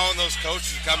allowing those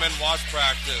coaches to come in and watch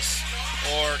practice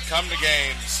or come to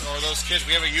games, or those kids,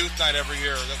 we have a youth night every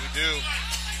year that we do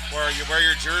where you wear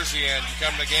your jersey in, you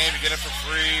come to the game, you get it for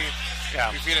free,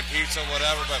 you feed them pizza,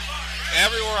 whatever. But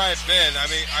everywhere I've been,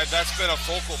 that's been a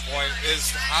focal point,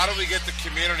 is how do we get the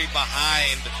community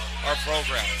behind our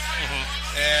program?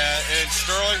 And in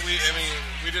Sterling,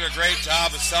 we did a great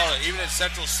job of selling it. Even in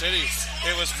Central City,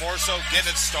 it was more so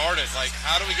getting it started. Like,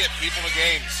 how do we get people to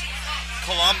games?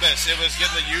 Columbus, it was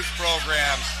getting the youth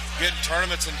program, getting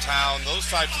tournaments in town, those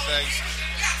types of things,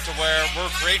 to where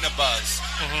we're creating a buzz.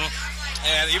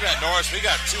 And even at Norris, we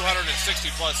got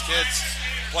 260-plus kids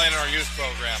playing in our youth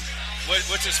program,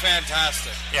 which is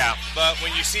fantastic. Yeah. But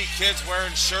when you see kids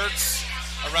wearing shirts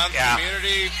around the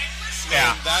community,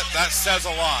 that says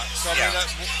a lot. So,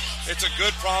 it's a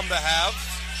good problem to have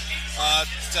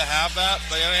that.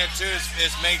 But the other thing, too,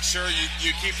 is make sure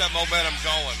you keep that momentum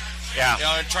going. Yeah.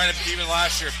 And trying to, even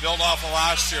last year, build off of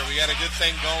last year. We had a good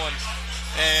thing going.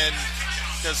 And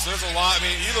because there's a lot,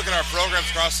 you look at our programs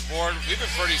across the board, we've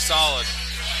been pretty solid.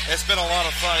 It's been a lot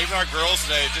of fun. Even our girls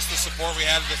today, just the support we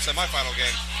had at the semifinal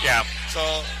game. Yeah. So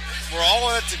we're all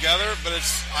in it together, but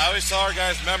I always tell our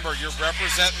guys, remember, you're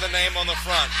representing the name on the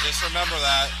front. Just remember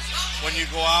that when you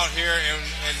go out here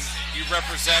and you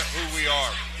represent who we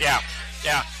are. Yeah.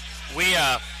 We,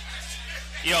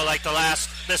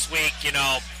 this week,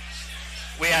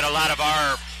 we had a lot of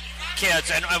our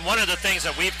kids, and one of the things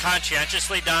that we've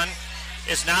conscientiously done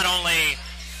is not only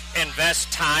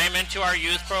invest time into our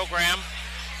youth program,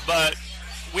 but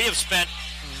we have spent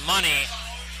money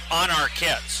on our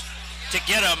kids to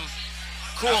get them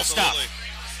cool stuff,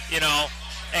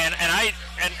 and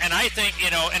I think,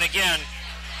 and again,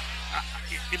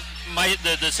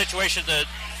 the situation,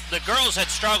 the girls had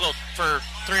struggled for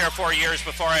 3 or 4 years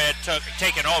before I had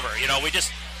taken over. We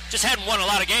just hadn't won a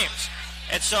lot of games,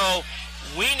 and so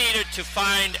we needed to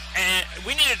find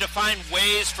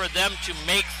ways for them to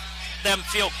make them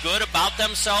feel good about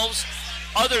themselves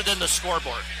other than the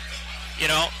scoreboard,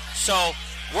 So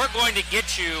we're going to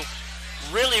get you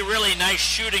really, really nice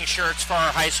shooting shirts for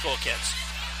our high school kids.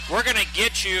 We're going to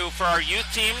get you, for our youth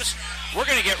teams, we're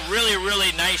going to get really,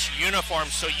 really nice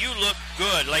uniforms so you look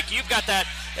good. Like, you've got that.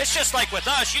 It's just like with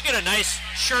us. You get a nice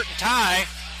shirt and tie.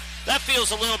 That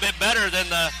feels a little bit better than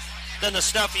the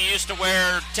stuff you used to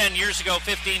wear 10 years ago,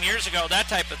 15 years ago, that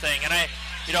type of thing. And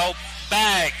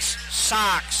bags,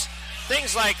 socks,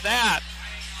 things like that,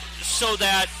 so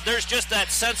that there's just that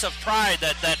sense of pride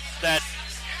that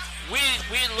we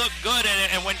look good.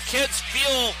 And when kids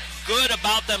feel good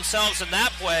about themselves in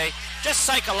that way, just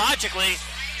psychologically,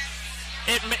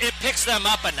 it picks them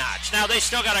up a notch. Now, they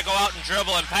still got to go out and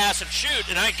dribble and pass and shoot,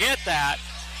 and I get that.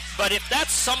 But if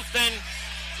that's something,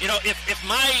 if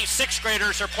my 6th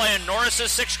graders are playing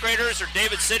Norris's 6th graders or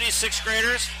David City's 6th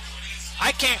graders,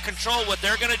 I can't control what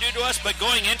they're going to do to us, but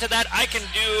going into that, I can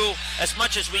do as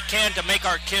much as we can to make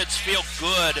our kids feel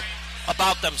good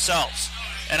about themselves.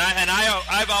 And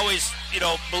I've always,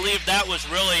 believed that was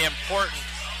really important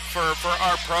for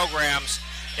our programs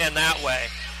in that way.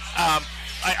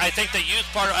 I think the youth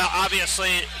part,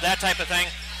 obviously, that type of thing.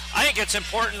 I think it's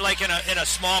important, like in a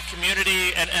small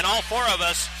community, and all 4 of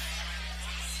us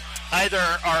either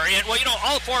are in. Well,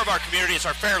 all 4 of our communities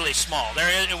are fairly small.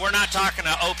 We're not talking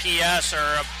to OPS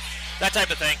or that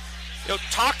type of thing.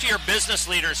 Talk to your business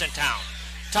leaders in town.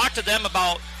 Talk to them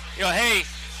about, hey,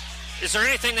 is there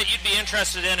anything that you'd be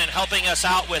interested in helping us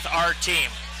out with our team?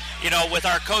 With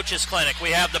our coaches clinic,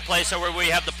 we have the place where we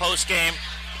have the post-game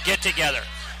get-together.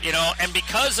 And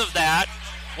because of that,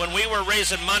 when we were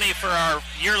raising money for our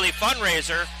yearly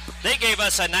fundraiser, they gave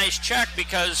us a nice check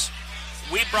because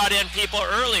we brought in people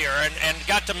earlier and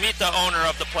got to meet the owner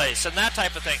of the place and that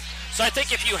type of thing. So I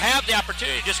think if you have the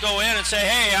opportunity, just go in and say,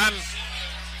 hey,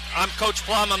 I'm Coach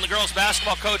Plum. I'm the girls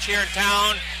basketball coach here in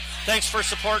town. Thanks for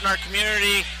supporting our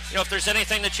community. If there's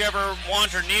anything that you ever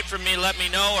want or need from me, let me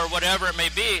know, or whatever it may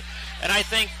be. And I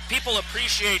think people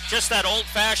appreciate just that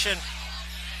old-fashioned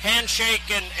handshake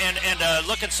and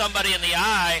looking somebody in the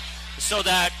eye so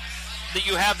that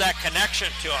you have that connection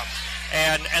to them.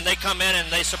 And they come in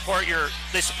and they support your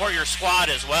squad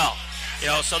as well.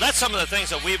 So that's some of the things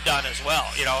that we've done as well.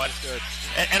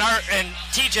 And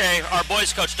TJ, our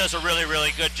boys coach, does a really,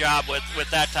 really good job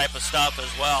with that type of stuff as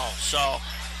well. So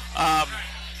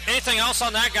anything else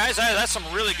on that, guys? That's some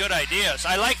really good ideas.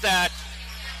 I like that,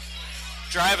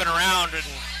 driving around and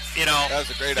That was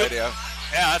a great idea.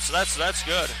 Yeah, that's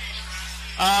good.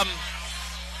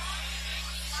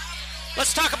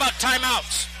 Let's talk about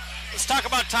timeouts.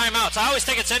 I always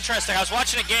think it's interesting. I was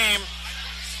watching a game,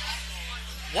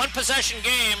 one possession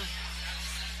game,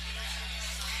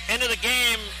 end of the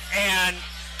game, and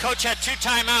coach had 2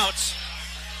 timeouts,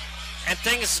 and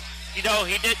things, he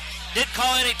did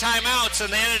call any timeouts,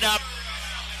 and they ended up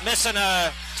missing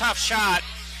a tough shot,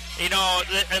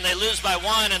 and they lose by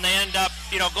 1, and they end up,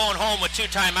 going home with 2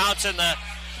 timeouts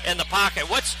in the pocket.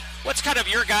 What's kind of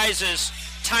your guys'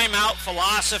 timeout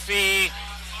philosophy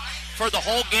for the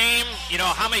whole game?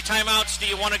 How many timeouts do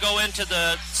you want to go into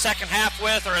the second half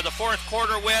with, or the fourth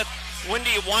quarter with? When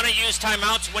do you want to use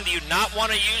timeouts? When do you not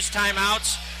want to use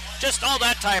timeouts? Just all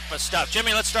that type of stuff.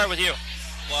 Jimmy, let's start with you.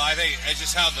 Well, I think it's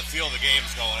just how the feel of the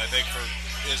game's going, I think,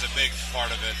 is a big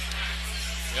part of it.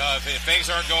 If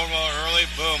things aren't going well early,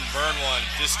 boom, burn one.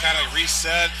 Just kind of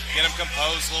reset, get them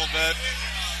composed a little bit,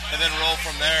 and then roll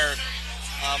from there.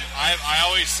 I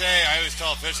always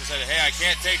tell officials, hey, I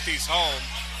can't take these home,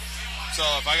 so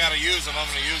if I got to use them, I'm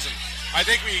going to use them. I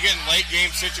think when you get in late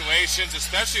game situations,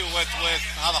 especially with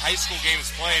how the high school game is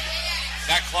played,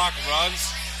 that clock runs.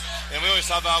 And we always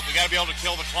talk about we got to be able to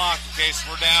kill the clock in case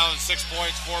we're down 6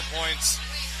 points, 4 points,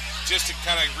 just to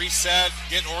kind of reset,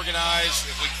 get organized.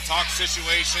 If we talk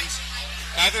situations,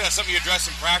 and I think that's something you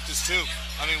address in practice too.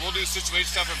 I mean, we'll do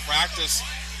situation stuff in practice,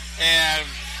 and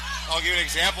I'll give you an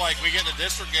example. Like we get in a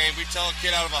district game, we tell a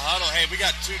kid out of a huddle, hey, we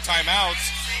got 2 timeouts.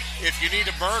 If you need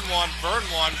to burn one,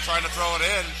 trying to throw it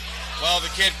in. Well,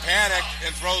 the kid panicked and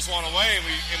throws one away,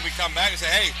 and we come back and say,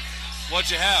 hey,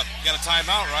 what'd you have? You got a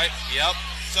timeout, right? Yep.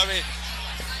 So, I mean,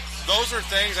 those are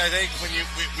things I think when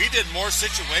we did more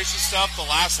situation stuff the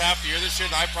last half of the year this year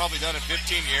than I've probably done in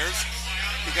 15 years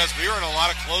because we were in a lot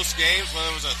of close games,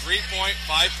 whether it was a 3-point,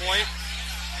 5-point,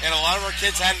 and a lot of our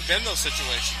kids hadn't been in those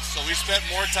situations. So we spent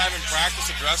more time in practice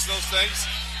addressing those things.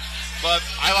 But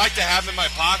I like to have them in my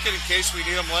pocket in case we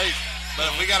need them late. But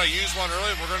if we got to use one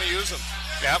early, we're going to use them.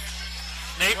 Yep.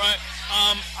 Nate? Right.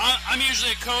 I'm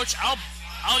usually a coach. I'll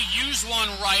use one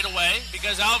right away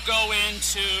because I'll go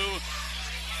into,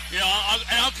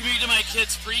 I'll communicate to my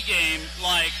kids pregame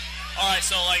like, all right,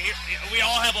 so like we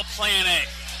all have a plan A.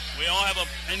 We all have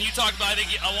and you talked about, I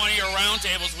think, one of your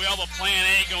roundtables, we all have a plan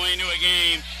A going into a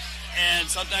game, and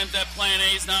sometimes that plan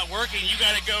A is not working. You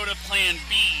got to go to plan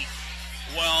B.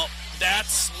 Well,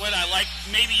 that's when I like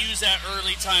maybe use that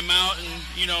early timeout and,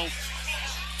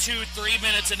 2-3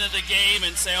 minutes into the game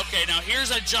and say, okay, now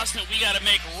here's an adjustment we got to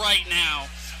make right now.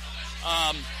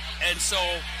 And so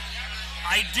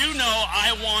I do know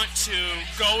I want to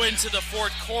go into the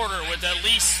fourth quarter with at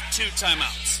least 2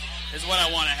 timeouts is what I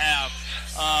want to have.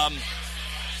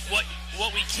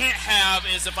 What we can't have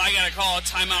is if I got to call a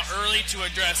timeout early to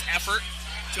address effort,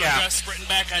 address sprinting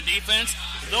back on defense.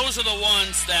 Those are the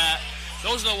ones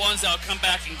that'll come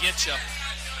back and get you.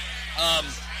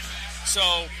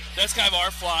 So that's kind of our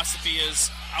philosophy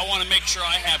is I want to make sure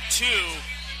I have 2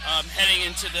 heading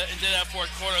into that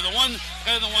fourth quarter. The ones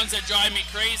that drive me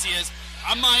crazy is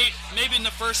I might, maybe in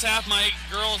the first half, my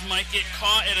girls might get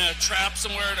caught in a trap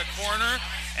somewhere in a corner,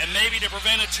 and maybe to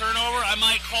prevent a turnover, I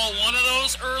might call one of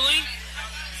those early.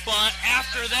 But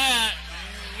after that,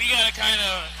 we got to kind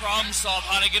of problem solve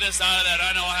how to get us out of that.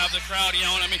 I know I have the crowd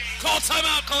yelling at me, call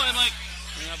timeout, call it. I'm like,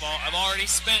 I've already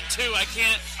spent 2. I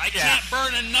can't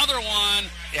burn another one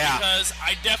because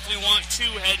I definitely want 2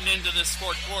 heading into this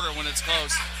fourth quarter when it's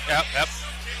close. Yep.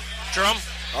 Jerome?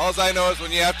 All I know is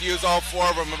when you have to use all 4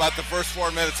 of them about the first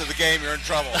 4 minutes of the game, you're in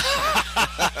trouble.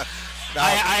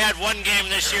 I had one game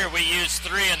this year we used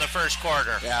 3 in the first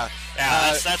quarter. Yeah.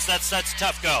 That's a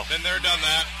tough go. Been there, done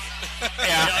that.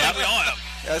 Yeah, we all have.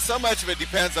 Yeah, so much of it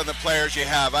depends on the players you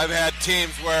have. I've had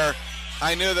teams where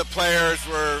I knew the players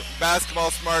were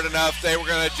basketball smart enough. They were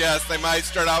going to adjust. They might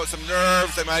start out with some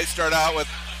nerves. They might start out with,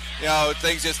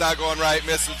 things just not going right,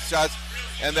 missing shots,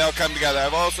 and they'll come together.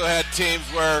 I've also had teams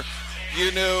where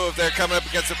you knew if they're coming up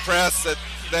against a press that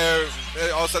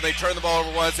all of a sudden they turn the ball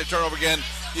over once, they turn over again.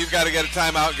 You've got to get a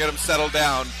timeout and get them settled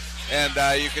down. And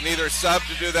you can either sub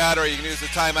to do that or you can use the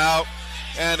timeout.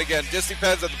 And again, just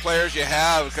depends on the players you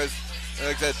have, because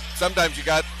like I said, sometimes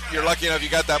you're lucky enough you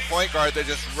got that point guard that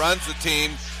just runs the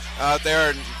team out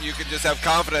there, and you can just have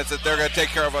confidence that they're going to take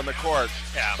care of on the court.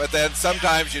 Yeah. But then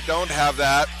sometimes you don't have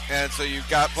that, and so you've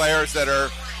got players that are,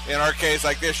 in our case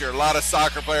like this year, a lot of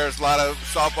soccer players, a lot of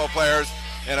softball players,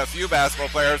 and a few basketball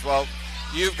players. Well,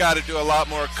 you've got to do a lot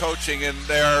more coaching in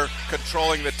there,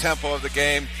 controlling the tempo of the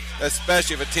game,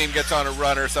 especially if a team gets on a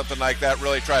run or something like that,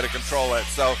 really try to control it.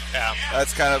 So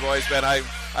that's kind of always been, I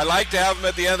like to have them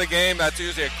at the end of the game. That's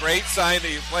usually a great sign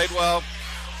that you played well,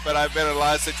 but I've been in a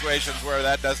lot of situations where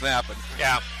that doesn't happen.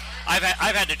 Yeah. I've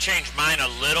had to change mine a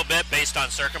little bit based on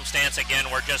circumstance. Again,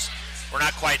 we're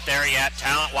not quite there yet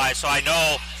talent-wise, so I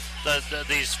know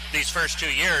these first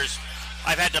 2 years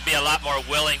I've had to be a lot more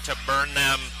willing to burn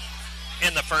them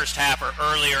in the first half or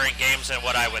earlier in games than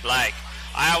what I would like.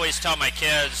 I always tell my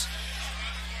kids,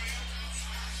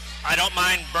 I don't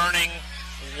mind burning.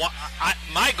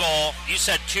 My goal, you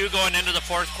said 2 going into the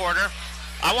fourth quarter.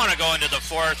 I want to go into the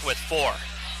fourth with 4.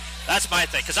 That's my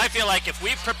thing, because I feel like if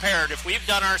we've prepared, if we've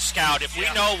done our scout, if we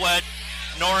know what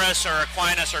Norris or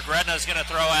Aquinas or Gretna is going to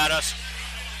throw at us,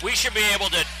 we should be able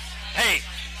to, hey,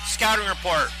 scouting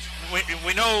report,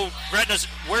 we know Gretna's,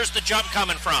 where's the jump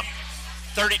coming from?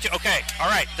 32, okay, all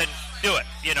right, then do it,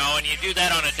 and you do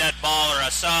that on a dead ball or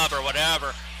a sub or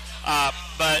whatever.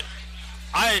 But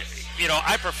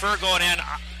I prefer going in.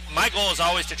 My goal is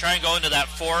always to try and go into that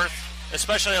fourth,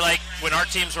 especially like when our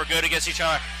teams were good against each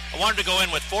other. I wanted to go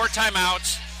in with 4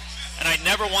 timeouts, and I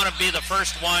never want to be the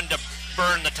first one to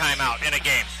burn the timeout in a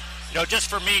game. Just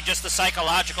for me, just the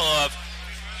psychological of,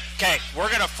 okay,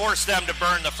 we're going to force them to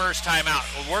burn the first timeout.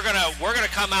 We're gonna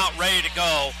come out ready to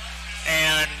go,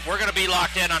 and we're going to be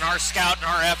locked in on our scout and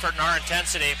our effort and our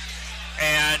intensity.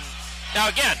 And now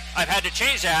again, I've had to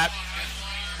change that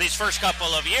these first couple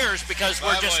of years because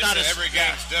we're just not as... Every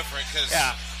game's different because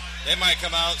they might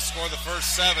come out, score the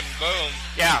first 7, boom.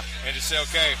 Yeah. And just say,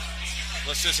 okay,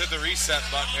 let's just hit the reset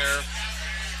button here.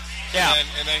 Yeah.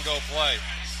 And then go play.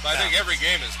 But I think every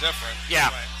game is different.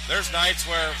 Yeah. There's nights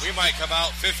where we might come out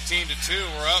 15-2,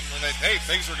 we're up, and hey,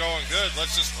 things are going good,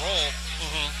 let's just roll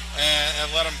and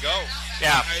let them go.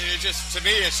 Yeah. To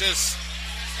me, it's just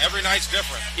every night's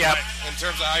different. Yeah. In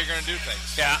terms of how you're going to do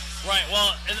things. Yeah. Right.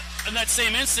 Well, in that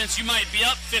same instance, you might be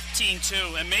up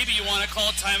 15-2, and maybe you want to call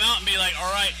a timeout and be like,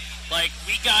 all right, like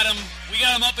we got them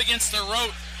up against their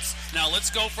rope. Now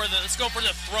let's go for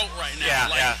the throat right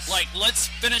now. Like let's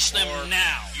finish them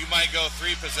now. You might go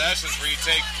 3 possessions where you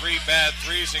take 3 bad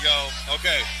threes and you go,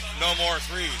 okay, no more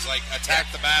threes. Like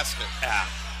attack the basket. Yeah.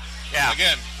 Yeah.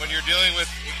 Again, when you're dealing with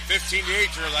 15 to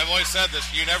 8-year-olds, I've always said this,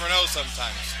 you never know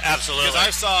sometimes. Absolutely. Because I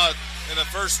saw in the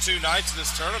first 2 nights of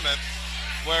this tournament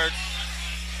where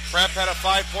Prep had a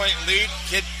 5-point lead,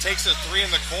 kid takes a 3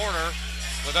 in the corner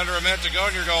with under a minute to go,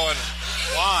 and you're going,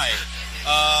 why?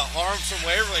 Harms from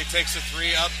Waverly takes a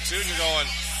 3 up 2, and you're going,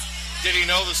 did he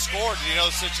know the score? Did he know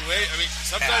the situation? I mean,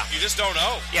 sometimes you just don't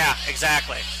know. Yeah,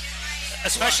 exactly.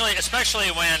 Especially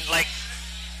when like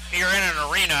you're in an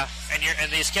arena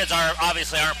and these kids aren't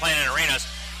playing in arenas.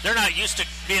 They're not used to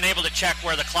being able to check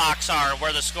where the clocks are,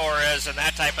 where the score is, and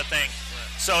that type of thing.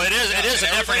 So it is a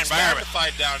different environment.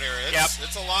 Magnified down here.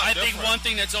 It's a lot. I think one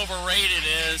thing that's overrated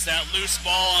is that loose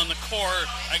ball on the court.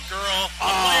 A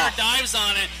player dives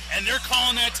on it, and they're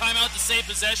calling that timeout to save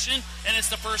possession, and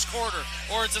it's the first quarter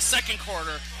or it's the second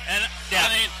quarter. And that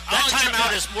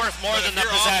timeout is worth more than the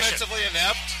possession. Offensively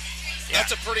inept, that's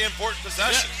a pretty important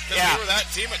possession because we were that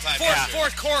team at times.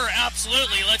 Fourth quarter,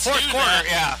 absolutely. Let's do that. Fourth quarter,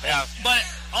 yeah. But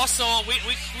also,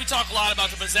 we talk a lot about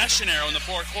the possession arrow in the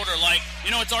fourth quarter. Like,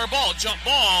 it's our ball, jump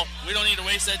ball. We don't need to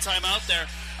waste that time out there.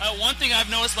 One thing I've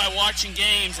noticed by watching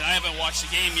games, and I haven't watched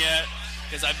the game yet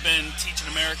because I've been teaching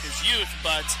America's youth,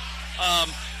 but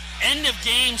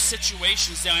end-of-game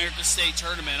situations down here at the state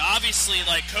tournament. Obviously,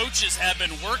 like, coaches have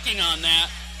been working on that,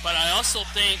 but I also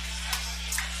think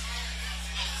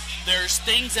there's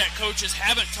things that coaches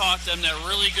haven't taught them that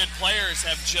really good players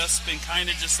have just been kind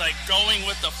of just like going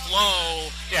with the flow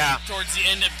towards the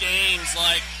end of games.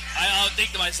 Like, I'll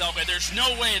think to myself, there's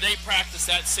no way they practice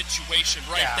that situation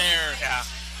there. Yeah.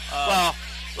 Well,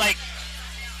 like,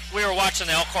 we were watching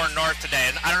the Elkhorn North today,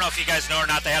 and I don't know if you guys know or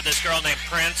not, they have this girl named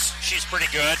Prince. She's pretty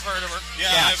good. Heard of her?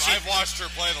 Yeah, I've watched her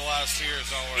play the last 2 years.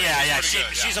 Don't worry.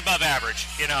 She's above average,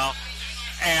 you know.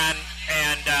 And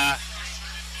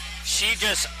she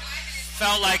just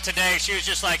felt like today, she was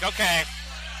just like, okay,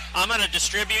 I'm going to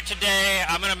distribute today.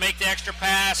 I'm going to make the extra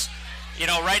pass. You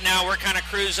know, right now we're kind of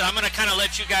cruising. I'm going to kind of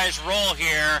let you guys roll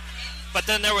here. But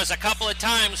then there was a couple of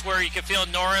times where you could feel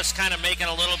Norris kind of making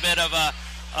a little bit of a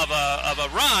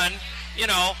run, you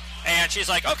know, and she's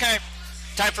like, okay,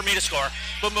 time for me to score.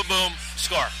 Boom, boom, boom,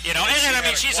 score. You know, and I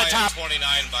mean, she's a top 29,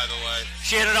 by the way.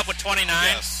 She ended up with 29.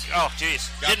 Yes. Oh,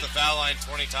 geez. Got the foul line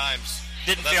 20 times.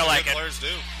 Didn't feel like it. Players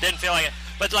do. Didn't feel like it.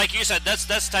 But like you said, that's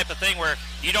the type of thing where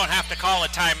you don't have to call a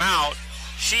timeout.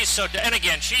 She's so, and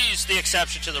again, she's the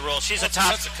exception to the rule. She's a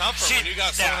top. It's a comfort when you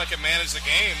got someone that can manage the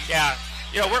game. Yeah.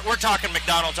 You know, we're talking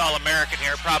McDonald's All-American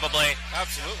here, probably.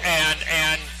 Absolutely.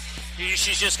 And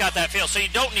she's just got that feel. So you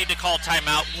don't need to call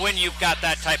timeout when you've got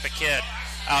that type of kid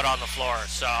out on the floor.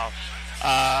 So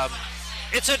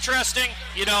it's interesting.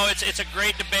 You know, it's a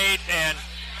great debate, and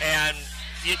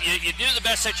you do the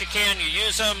best that you can. You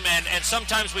use them, and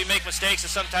sometimes we make mistakes,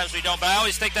 and sometimes we don't. But I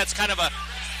always think that's kind of a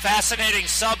fascinating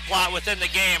subplot within the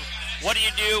game. What do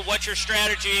you do? What's your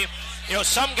strategy? You know,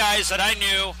 some guys that I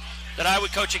knew that I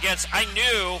would coach against, I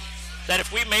knew that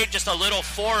if we made just a little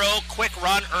 4-0 quick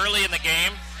run early in the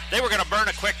game, they were going to burn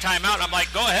a quick timeout. And I'm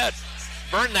like, go ahead,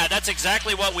 burn that. That's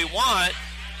exactly what we want.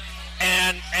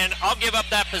 And I'll give up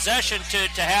that possession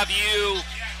to have you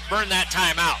burn that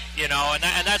timeout, you know.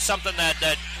 And that's something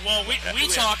that well, we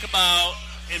talk about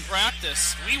in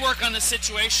practice. We work on the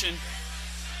situation.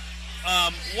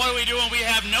 What do we do when we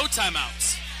have no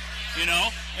timeouts? You know?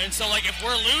 And so, like, if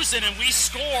we're losing and we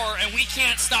score and we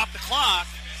can't stop the clock,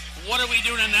 what are we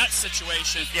doing in that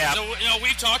situation? Yeah. So, you know,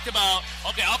 we've talked about,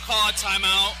 okay, I'll call a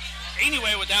timeout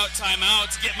anyway without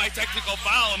timeouts, get my technical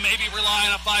foul, and maybe rely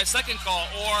on a 5-second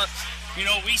call. Or, you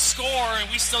know, we score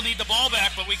and we still need the ball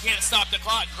back, but we can't stop the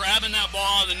clock, grabbing that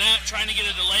ball out of the net, trying to get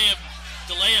a delay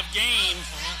of game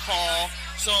call.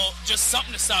 So just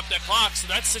something to stop that clock. So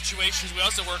that's situations we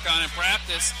also work on in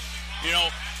practice, you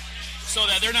know, so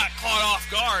that they're not caught off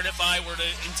guard if I were to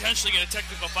intentionally get a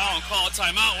technical foul and call a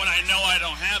timeout when I know I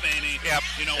don't have any. Yep.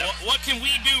 You know, Yep. What can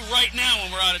we do right now when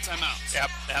we're out of timeouts?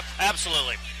 Yep,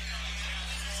 absolutely.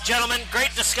 Gentlemen,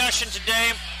 great discussion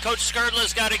today. Coach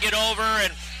Skrdla's got to get over,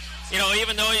 and you know,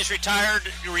 even though he's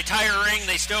retiring,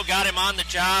 they still got him on the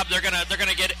job. They're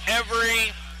gonna get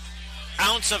every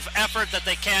ounce of effort that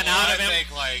they can out of him. I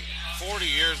think like 40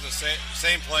 years in the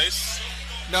same place.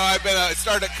 No, I've been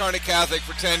started at Kearney Catholic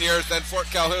for 10 years, then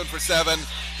Fort Calhoun for 7,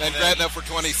 then Gretna for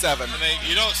 27. I mean,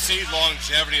 you don't see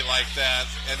longevity like that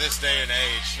in this day and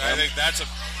age. And I think that's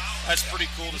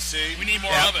pretty cool to see. We need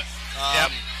more of it.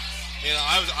 You know,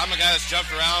 I'm a guy that's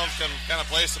jumped around from kind of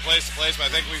place to place to place, but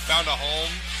I think we found a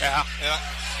home. Yeah. And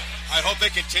I hope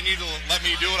they continue to let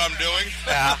me do what I'm doing.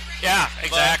 Yeah,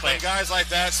 exactly. But guys like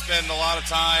that spend a lot of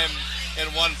time in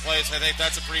one place. I think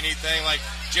that's a pretty neat thing. Like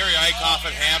Jerry Eichhoff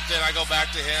at Hampton, I go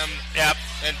back to him. Yep.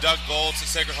 And Doug Goltz at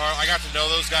Sacred Heart. I got to know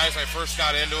those guys when I first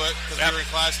got into it because we were in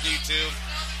Class D2.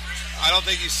 I don't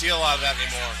think you see a lot of that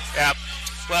anymore. Yep.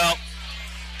 Well,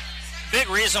 big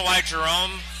reason why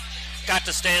Jerome got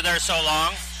to stay there so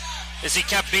long is he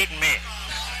kept beating me.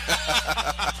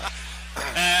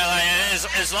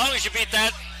 As long as you beat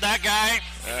that guy,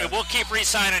 we'll keep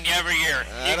re-signing you every year.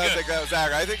 I don't think that was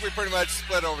accurate. I think we pretty much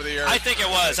split over the years. I think it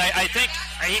was. I think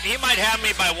he might have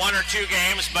me by 1 or 2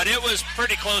 games, but it was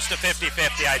pretty close to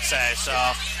 50-50, I'd say. So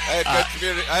I had good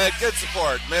community. I had good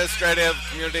support, administrative,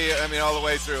 community. I mean, all the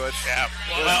way through it. Yeah.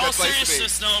 Well, all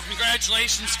seriousness, though,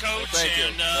 congratulations, Coach. Well, thank you.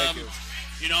 And, thank you.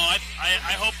 You know,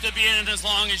 I hope to be in it as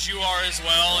long as you are as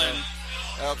well. And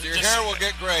your hair will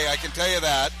get gray. I can tell you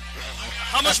that.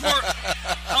 How much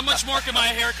more can my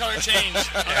hair color change?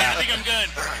 Okay, I think I'm good.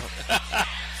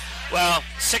 Well,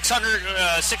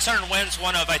 600 wins,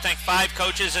 one of, I think, 5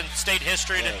 coaches in state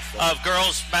history of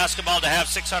girls basketball to have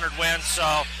 600 wins. So,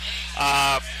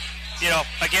 you know,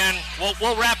 again,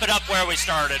 we'll wrap it up where we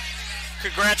started.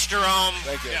 Congrats, Jerome.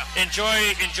 Thank you. Yeah.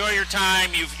 Enjoy your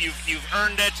time. You've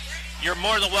earned it. You're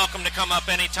more than welcome to come up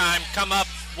anytime. Come up,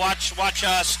 watch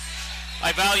us.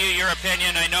 I value your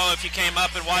opinion. I know if you came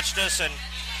up and watched us and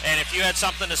if you had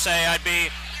something to say, I'd be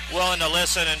willing to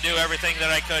listen and do everything that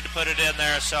I could to put it in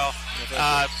there. So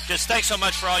just thanks so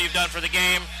much for all you've done for the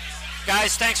game.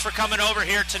 Guys, thanks for coming over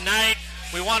here tonight.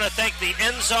 We want to thank the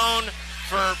End Zone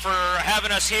for having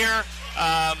us here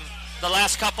the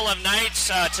last couple of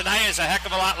nights. Tonight is a heck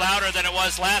of a lot louder than it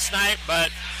was last night, but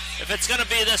if it's going to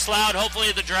be this loud,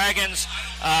 hopefully the Dragons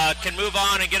can move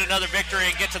on and get another victory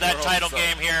and get to that title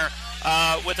game here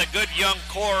with a good young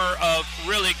core of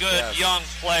really good young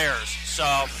players.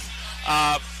 So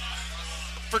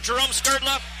for Jerome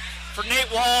Skrdla, for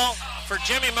Nate Wall, for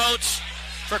Jimmy Motz,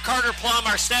 for Carter Plum,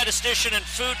 our statistician and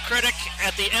food critic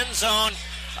at the end zone,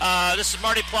 this is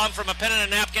Marty Plum from A Pen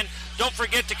and a Napkin. Don't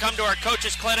forget to come to our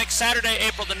coaches clinic Saturday,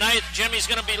 April the 9th. Jimmy's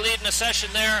going to be leading a session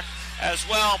there as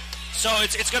well. So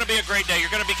it's going to be a great day. You're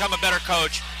going to become a better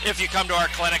coach if you come to our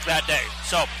clinic that day.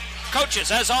 So, coaches,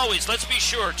 as always, let's be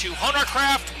sure to hone our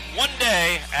craft one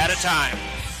day at a time.